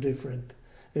something different.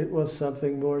 It was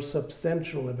something more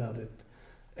substantial about it.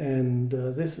 And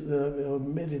this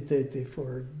meditative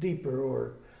or deeper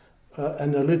or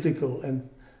analytical. And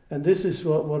this is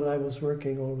what I was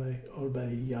working all my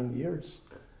young years.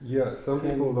 Yeah, some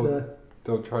people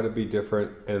they'll try to be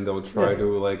different, and they'll try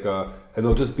to like and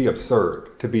they'll just be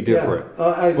absurd to be different.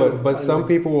 Yeah, but some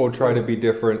people will try to be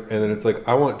different, and then it's like,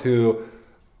 I want to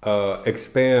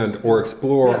expand or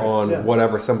explore on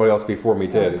whatever somebody else before me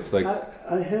did. It's like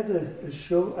I had a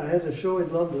show. I had a show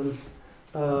in London,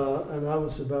 and I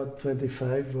was about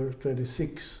 25 or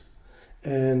 26,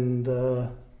 and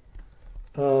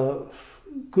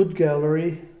good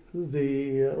gallery.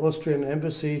 The Austrian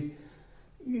embassy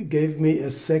gave me a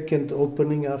second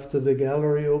opening after the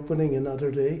gallery opening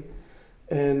another day,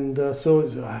 and so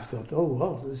I thought, oh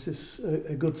wow, this is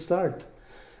a good start.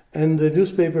 And the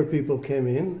newspaper people came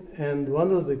in, and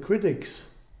one of the critics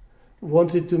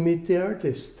wanted to meet the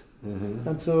artist. Mm-hmm.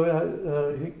 And so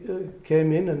he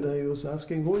came in, and I was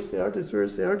asking, who is the artist, where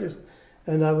is the artist?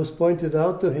 And I was pointed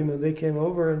out to him, and they came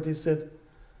over and he said,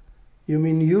 you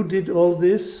mean you did all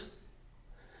this?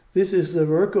 This is the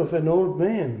work of an old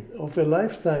man, of a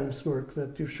lifetime's work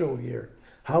that you show here.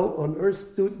 How on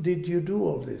earth did you do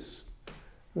all this?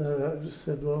 I just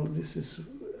said, well, this is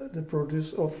the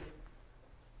produce of,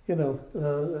 you know,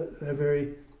 a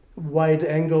very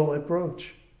wide-angle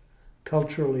approach,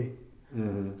 culturally.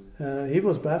 Mm-hmm. He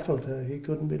was baffled. He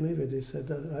couldn't believe it. He said,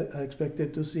 I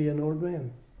expected to see an old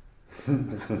man.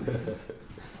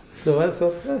 So I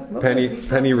thought,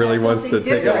 Penny really wants to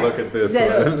take a look at this.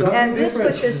 And this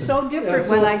was just so different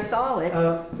when I saw it.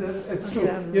 It's true.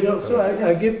 You know, so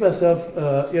I give myself,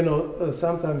 you know,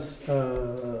 sometimes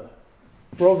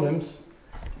problems.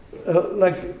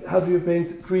 Like, how do you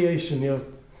paint creation? You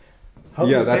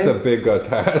know, that's a big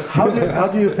task. How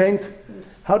do you paint?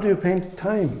 How do you paint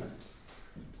time?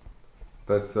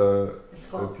 That's a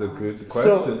good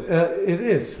question. So it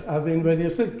is. I mean, when you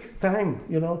think time,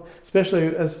 you know,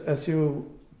 especially as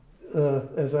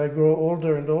I grow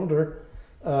older and older,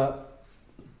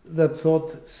 that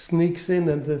thought sneaks in,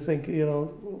 and they think, you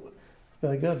know,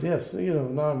 my God, yes, you know,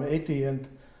 now I'm 80, and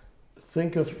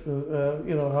think of,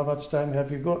 you know, how much time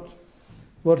have you got?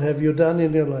 What have you done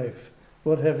in your life?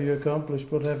 What have you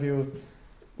accomplished? What have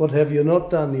you not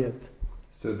done yet?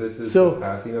 So this is the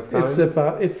passing of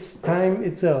time? It's time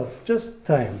itself, just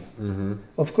time. Mm-hmm.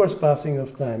 Of course, passing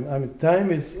of time. I mean,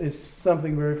 time is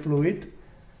something very fluid.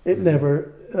 It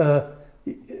never,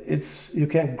 you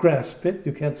can't grasp it,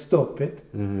 you can't stop it.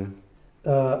 Mm-hmm.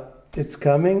 It's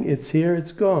coming, it's here,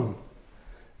 it's gone.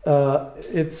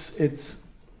 It's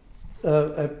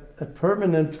a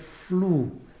permanent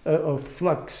flow of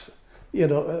flux, you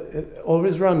know,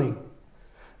 always running.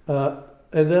 And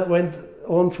that went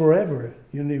on forever,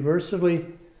 universally,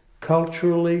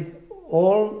 culturally,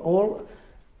 all.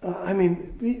 I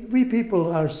mean, we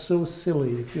people are so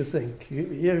silly. If you think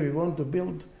here we want to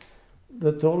build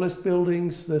the tallest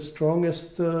buildings, the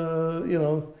strongest, you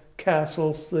know,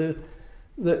 castles, the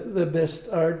best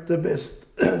art, the best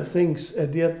things,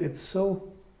 and yet it's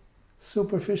so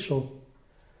superficial.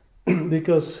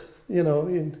 Because, you know,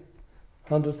 in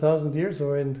 100,000 years,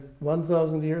 or in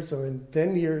 1,000 years, or in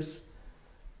 10 years,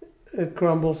 it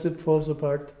crumbles, it falls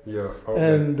apart. Yeah.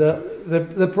 Okay. And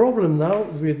the problem now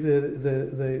with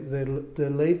the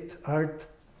late art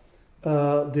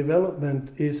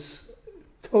development is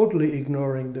totally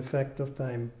ignoring the fact of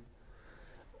time.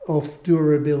 of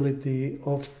durability,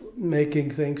 of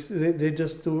making things. They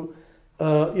just do,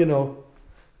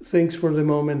 things for the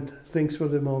moment,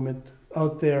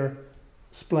 out there,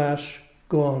 splash,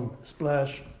 gone,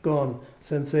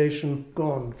 sensation,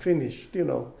 gone, finished,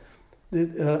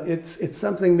 It's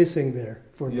something missing there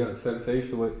for me. Yeah,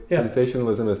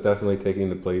 sensationalism is definitely taking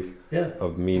the place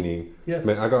of meaning. Yes.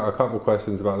 I got a couple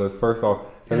questions about this. First off,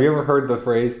 have you ever heard the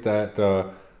phrase that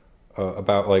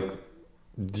about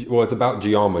it's about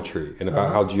geometry and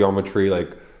about how geometry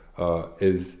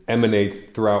emanates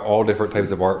throughout all different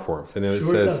types of art forms, and it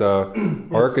says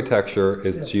architecture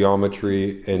is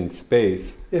geometry in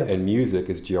space, and music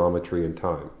is geometry in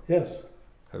time. Yes.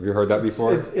 Have you heard that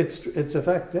before? It's a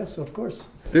fact. Yes, of course.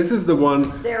 This is the one.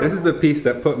 This is the piece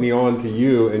that put me on to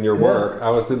you and your work. I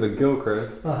was in the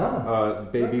Gilchrist,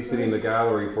 babysitting the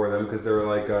gallery for them because they were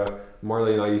like,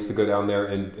 Marley and I used to go down there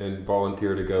and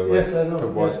volunteer to go to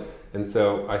watch. Yes. And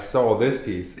so I saw this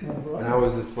piece, and I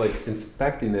was just like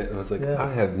inspecting it, and I was like,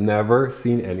 I have never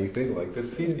seen anything like this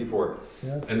piece before.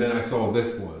 Yeah. And then I saw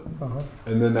this one,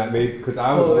 and then that made, because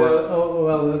I was.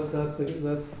 That's.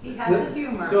 He has a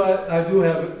humor. So I do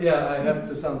have. I have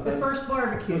to sometimes. The first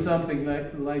barbecue. Do something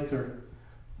lighter.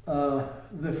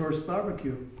 The first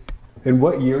barbecue. And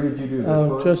what year did you do this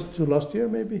one? Just last year,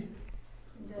 maybe.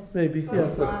 Maybe.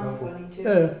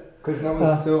 Yeah. Because that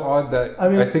was so odd that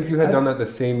I think you had done that the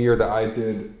same year that I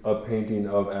did a painting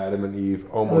of Adam and Eve,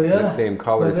 almost in the same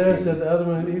color scheme. There's an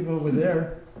Adam and Eve over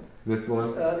there. This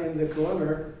one? In the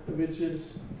corner, which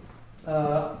is,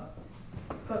 and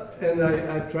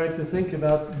I tried to think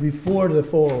about before the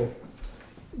fall,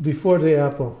 before the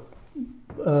apple.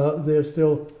 They're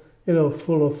still,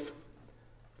 full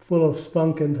of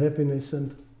spunk and happiness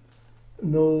and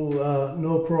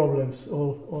no problems,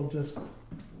 all just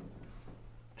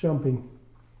jumping.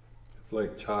 It's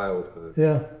like childhood.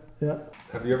 Yeah.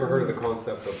 Have you ever heard of the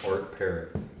concept of art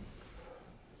parents?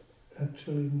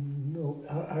 Actually, no.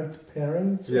 Art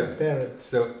parents? Yeah. Parents?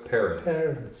 So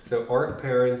parents. So art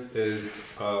parents is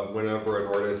whenever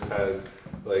an artist has,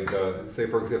 say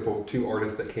for example, two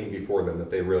artists that came before them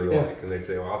that they really like, and they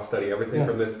say, well, I'll study everything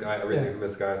from this guy, everything from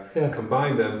this guy,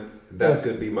 combine them, that's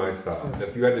going to be my style. Yes.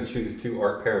 If you had to choose two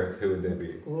art parents, who would they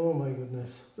be? Oh my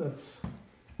goodness, that's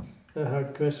a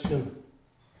hard question.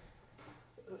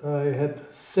 I had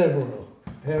several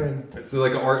parents. It's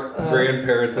like art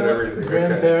grandparents and everything.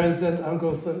 Grandparents and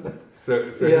uncles and.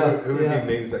 So who would be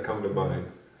names that come to mind?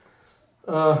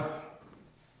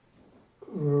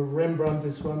 Rembrandt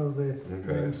is one of the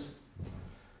names.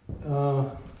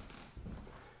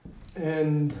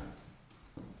 And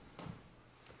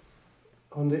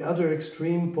on the other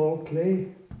extreme, Paul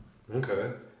Klee.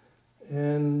 Okay.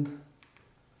 And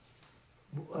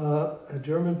a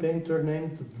German painter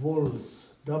named Wols,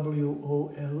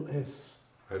 W-O-L-S.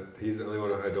 He's the only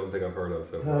one I don't think I've heard of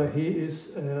so far.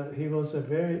 He was a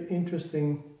very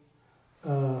interesting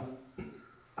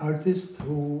artist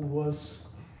who was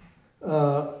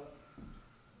part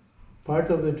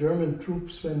of the German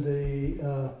troops when they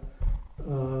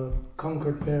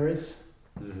conquered Paris,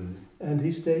 and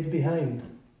he stayed behind.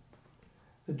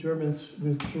 The Germans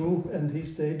withdrew, and he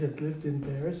stayed and lived in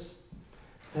Paris,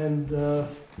 and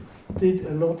did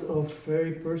a lot of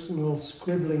very personal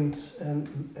scribblings and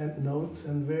notes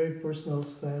and very personal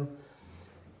style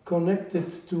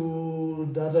connected to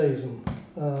Dadaism,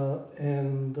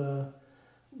 and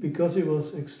because it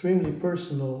was extremely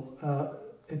personal,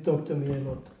 it talked to me a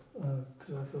lot,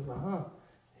 because I thought,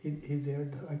 he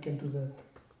dared, I can do that.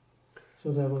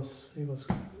 So he was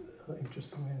an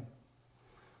interesting man.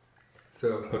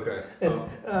 So, okay. And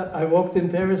I walked in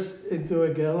Paris into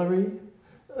a gallery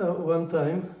one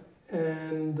time,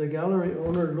 and the gallery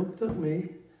owner looked at me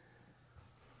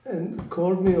and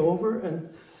called me over and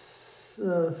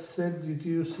said, "Did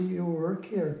you see your work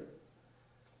here?"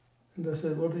 And I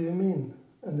said, "What do you mean?"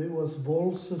 And it was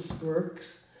Wols's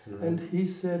works, and he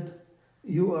said,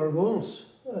 "You are Wols."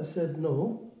 I said,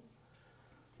 "No,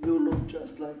 you look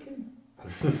just like him."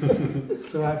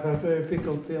 So I felt very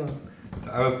pickled feeling.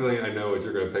 So I have a feeling I know what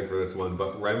you're going to pick for this one,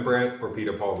 but Rembrandt or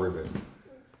Peter Paul Rubens?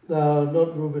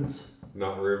 Not Rubens.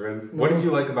 Not Rubens? No. What did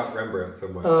you like about Rembrandt so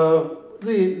much?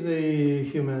 The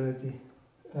humanity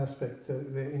aspect,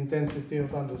 the intensity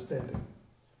of understanding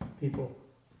people.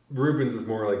 Rubens is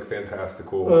more like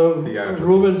fantastical, theatrical.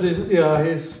 Rubens is,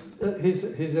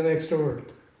 he's an extrovert.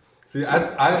 See,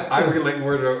 I relate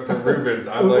more to Rubens.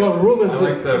 Rubens I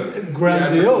like the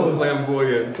grandiose,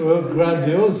 flamboyance.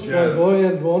 Grandiose,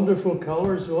 flamboyant, wonderful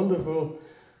colors, wonderful,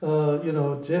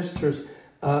 gestures.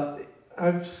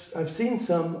 I've seen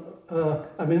some.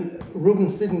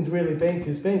 Rubens didn't really paint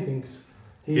his paintings.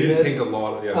 He didn't paint a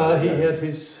lot. He had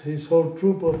his whole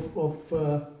troupe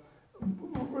of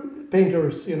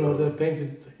painters, that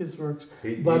painted his works.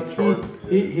 He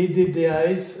did the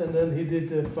eyes, and then he did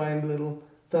the fine little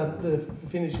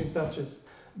finishing touches.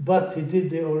 But he did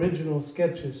the original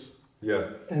sketches.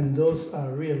 Yes. And those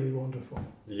are really wonderful.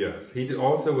 Yes. He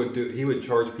would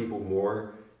charge people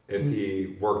more if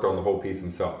he worked on the whole piece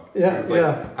himself. Yeah. He was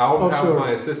like, I'll have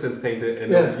my assistants paint it,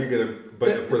 and then you get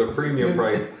but for the premium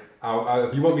price,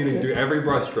 if you want me to do every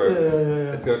brushstroke,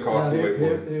 it's going to cost you way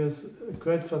more. He was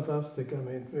quite fantastic. I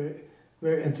mean, very,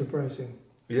 very enterprising.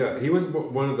 Yeah, he was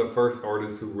one of the first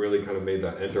artists who really kind of made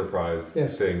that enterprise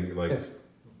thing, like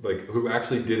who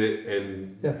actually did it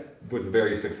and was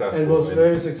very successful. And was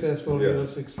very successful. He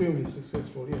was extremely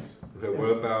successful. Yes. So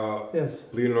what about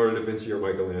Leonardo da Vinci or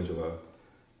Michelangelo?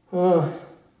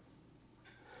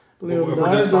 Leonardo. If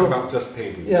we're just talking about just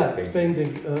painting. Yeah,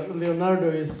 painting. Leonardo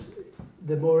is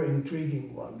the more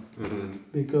intriguing one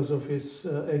because of his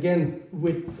again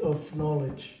width of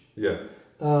knowledge. Yes.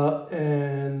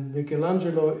 And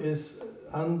Michelangelo is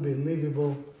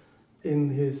unbelievable in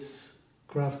his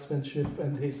craftsmanship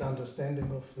and his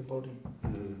understanding of the body.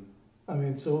 I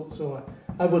mean, so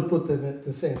I would put them at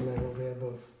the same level. They are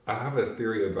both. I have a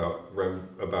theory about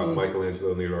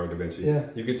Michelangelo and Leonardo da Vinci. Yeah.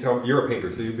 You could tell you're a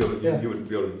painter, so you would be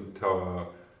able to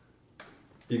tell.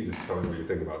 You can just tell me what you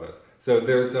think about this. So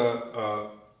there's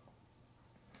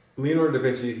Leonardo da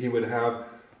Vinci. He would have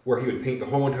where he would paint the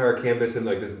whole entire canvas in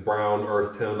like this brown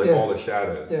earth tone, like all the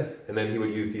shadows. Yeah. And then he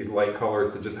would use these light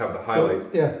colors to just have the highlights.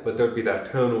 But there'd be that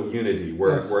tonal unity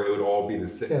where it would all be the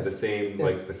same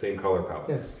like the same color palette.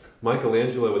 Yes.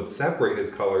 Michelangelo would separate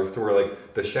his colors to where like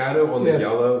the shadow on the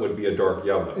yellow would be a dark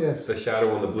yellow. Yes. The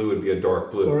shadow on the blue would be a dark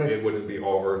blue. Correct. It wouldn't be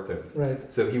all earth tones.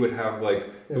 Right. So he would have like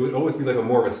it would always be like a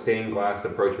more of a stained glass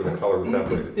approach where the color was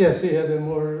separated. Yes, he had a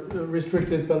more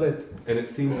restricted palette. And it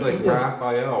seems like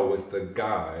Raphael was the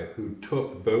guy who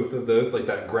took both of those, like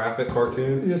that graphic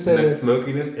cartoon and that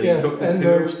smokiness, and he took the two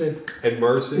and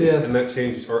merged it, and that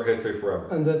changed art history forever.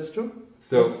 And that's true.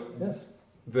 So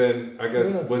then I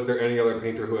guess, was there any other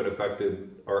painter who had affected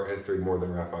art history more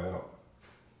than Raphael?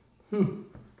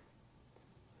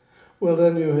 Well,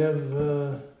 then you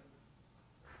have...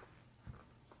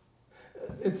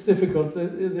 it's difficult.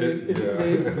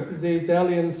 The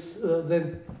Italians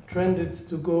then trended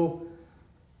to go,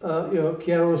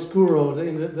 chiaroscuro.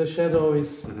 The shadow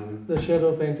is the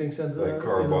shadow paintings and like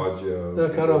Caravaggio. The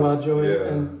Caravaggio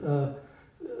and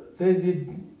they did,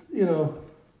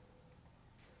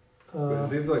 but it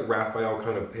seems like Raphael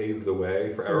kind of paved the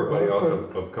way for everybody else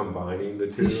of combining the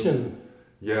two. Titian.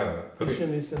 Yeah.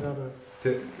 Titian is another.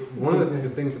 One of the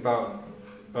things about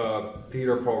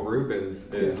Peter Paul Rubens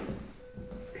is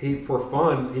he, for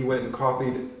fun, he went and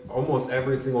copied almost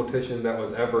every single Titian that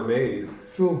was ever made.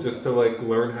 True. Just to like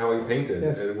learn how he painted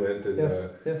and went and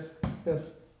yes.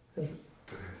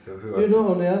 So who else?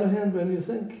 On the other hand, when you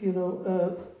think,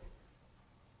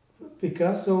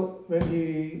 Picasso, when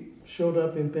he showed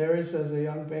up in Paris as a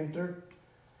young painter,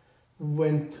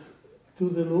 went to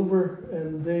the Louvre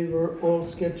and they were all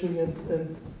sketching and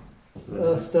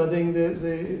studying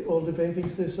all the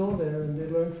paintings they saw there, and they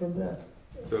learned from that.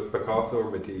 So Picasso or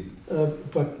Matisse?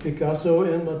 Picasso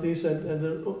and Matisse and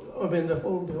the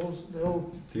whole.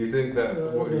 Do you think that?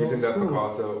 Do you think that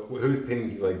Picasso? Whose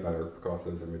paintings do you like better,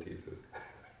 Picasso's or Matisse's?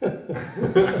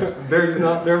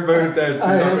 they're both dead, so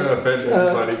you're not going to offend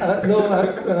anybody.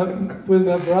 With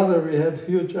my brother we had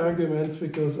huge arguments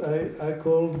because I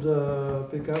called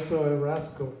Picasso a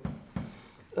rascal.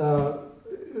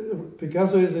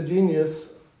 Picasso is a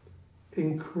genius,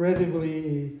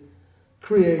 incredibly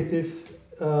creative,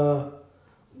 but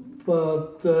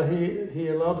he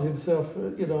allowed himself,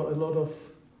 a lot of.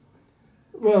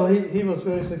 Well, he was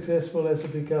very successful as a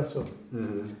Picasso,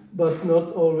 but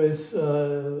not always.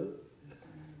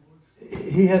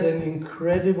 He had an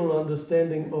incredible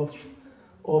understanding of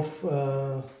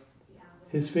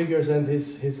his figures and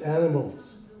his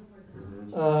animals.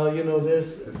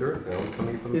 Is there a sound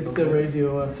coming from? It's the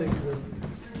radio, I think. The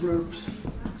ropes.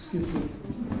 Excuse me.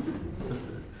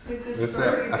 I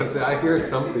hear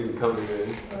something coming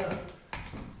in.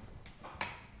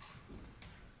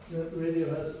 The radio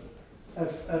has.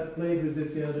 I played with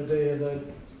it the other day and I...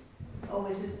 Oh,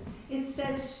 is it? It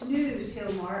says snooze,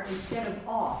 Hilmar, instead of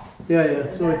off.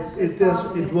 Yeah. So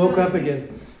it woke up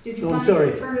again. So I'm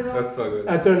sorry. Turn it off? That's so good.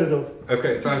 I turned it off.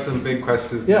 Okay, so I have some big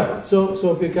questions. Yeah. Now.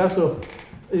 So Picasso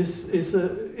is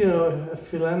a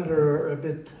philanderer a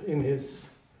bit in his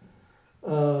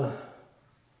an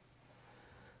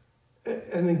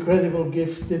incredible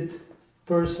gifted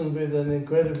person with an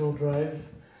incredible drive.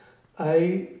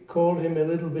 I called him a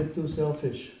little bit too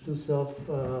selfish, too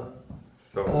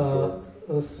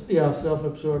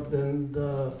self-absorbed, and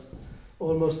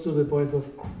almost to the point of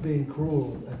being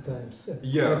cruel at times.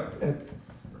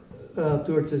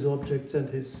 Towards his objects and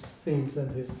his themes and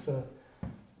his.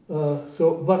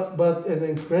 But an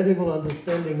incredible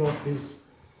understanding of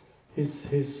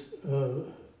his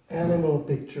animal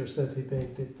pictures that he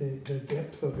painted, the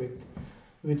depth of it,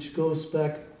 which goes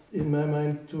back in my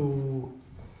mind to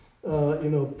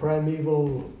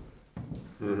primeval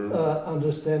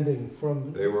understanding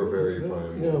from. They were very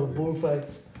primeval.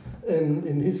 Bullfights, and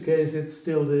in his case, it's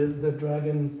still the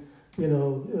dragon,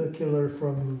 killer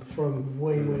from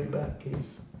way back.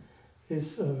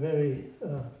 He's a very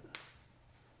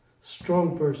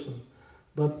strong person,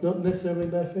 but not necessarily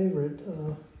my favorite.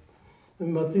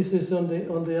 But this is on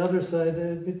the other side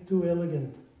a bit too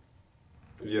elegant.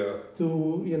 Yeah.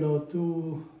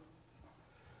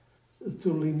 Too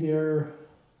linear,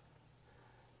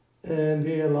 and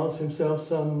he allows himself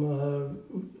some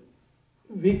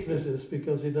weaknesses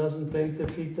because he doesn't paint the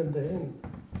feet and the hand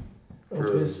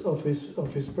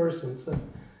of his persons.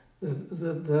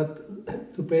 That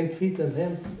to paint feet and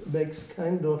hand makes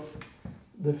kind of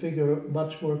the figure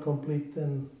much more complete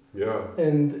than. Yeah.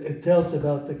 And it tells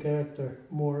about the character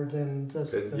more than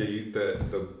just. The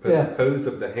pose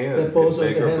of the hands. The pose can of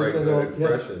make the or break hands the and all.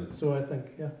 expression. Yes. So I think,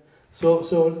 yeah. So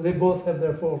they both have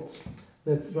their faults.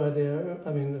 That's why they are.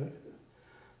 I mean,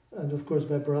 and of course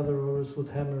my brother always would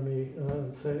hammer me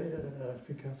and say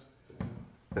because.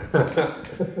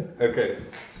 Okay,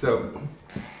 so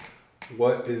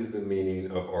what is the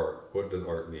meaning of art? What does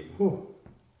art mean?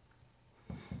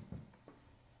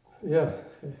 Yeah.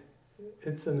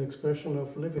 It's an expression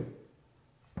of living.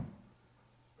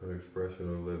 An expression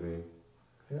of living.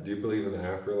 Yeah. Do you believe in the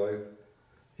afterlife?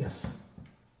 Yes.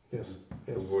 Yes.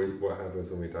 So what happens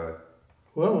when we die?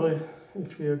 Well,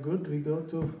 if we are good, we go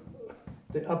to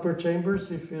the upper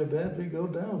chambers. If we are bad, we go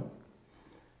down.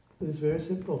 It's very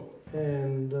simple.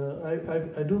 And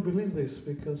I do believe this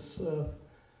because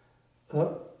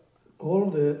all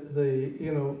the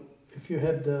if you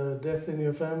had death in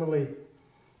your family,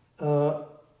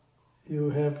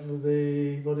 you have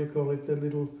the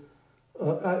little.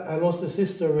 I lost a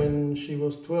sister when she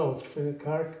was 12 in a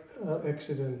car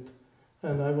accident,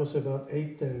 and I was about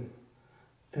 8 then,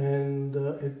 and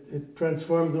it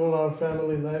transformed all our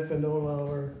family life and all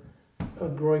our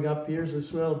growing up years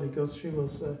as well, because she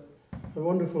was a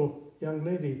wonderful young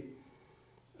lady,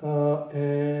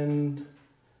 and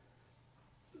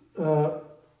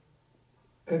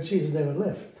she's never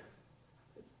left.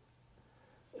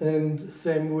 And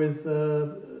same with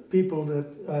people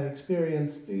that I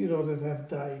experienced, that have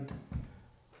died.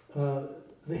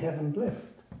 They haven't left.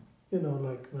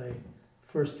 Like my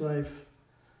first wife,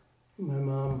 my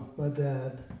mom, my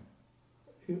dad.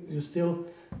 You still,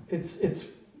 it's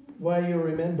why you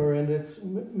remember, and it's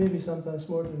maybe sometimes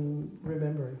more than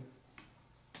remembering.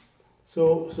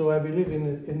 So I believe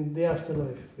in the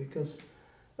afterlife, because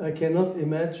I cannot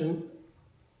imagine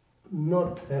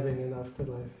not having an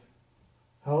afterlife.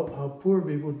 How poor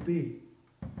we would be,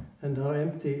 and how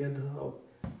empty and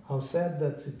how sad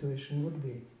that situation would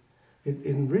be. It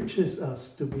enriches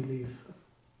us to believe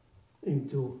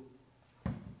into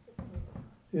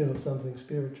something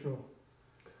spiritual.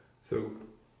 So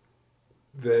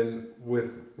then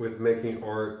with making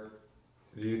art,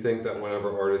 do you think that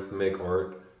whenever artists make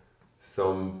art,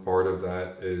 some part of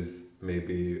that is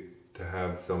maybe to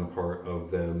have some part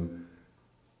of them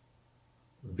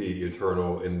be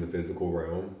eternal in the physical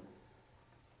realm?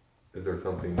 Is there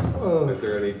something, is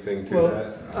there anything to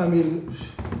that? I mean,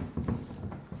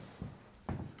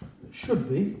 should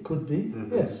be, could be,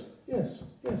 yes.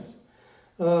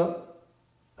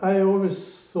 I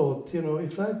always thought,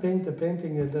 if I paint a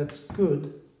painting and that's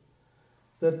good,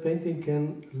 that painting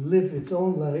can live its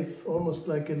own life, almost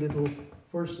like a little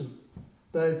person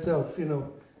by itself,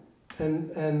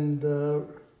 and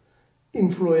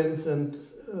influence and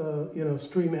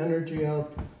stream energy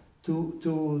out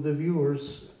to the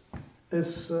viewers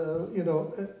as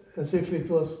as if it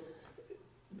was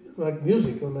like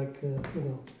music or like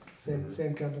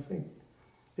same kind of thing.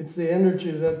 It's the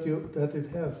energy that it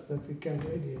has, that it can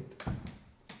radiate.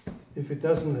 If it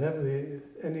doesn't have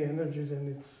any energy,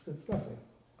 then it's nothing.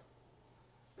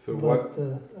 So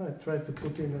I try to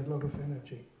put in a lot of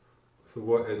energy. So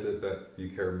what is it that you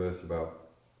care most about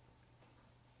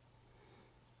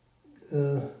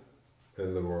in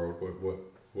the world?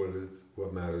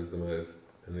 What matters the most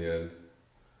in the end?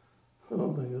 Oh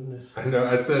my goodness! I know.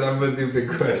 I said I'm gonna do big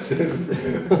questions.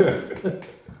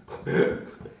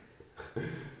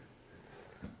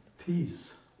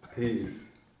 Peace.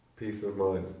 Peace of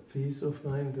mind. Peace of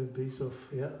mind and peace of,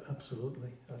 absolutely.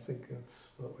 I think that's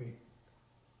what we...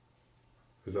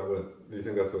 Is that what, do you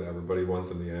think that's what everybody wants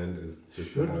in the end, is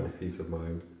just to have peace of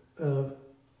mind?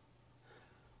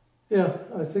 Yeah,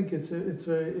 I think it's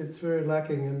very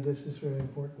lacking, and this is very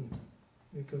important,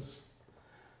 because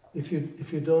if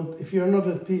you're not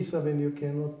at peace, I mean, you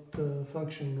cannot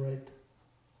function right.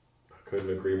 I couldn't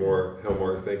agree more,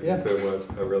 Hilmar. Thank you so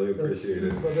much. I really appreciate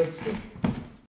it. But that's good.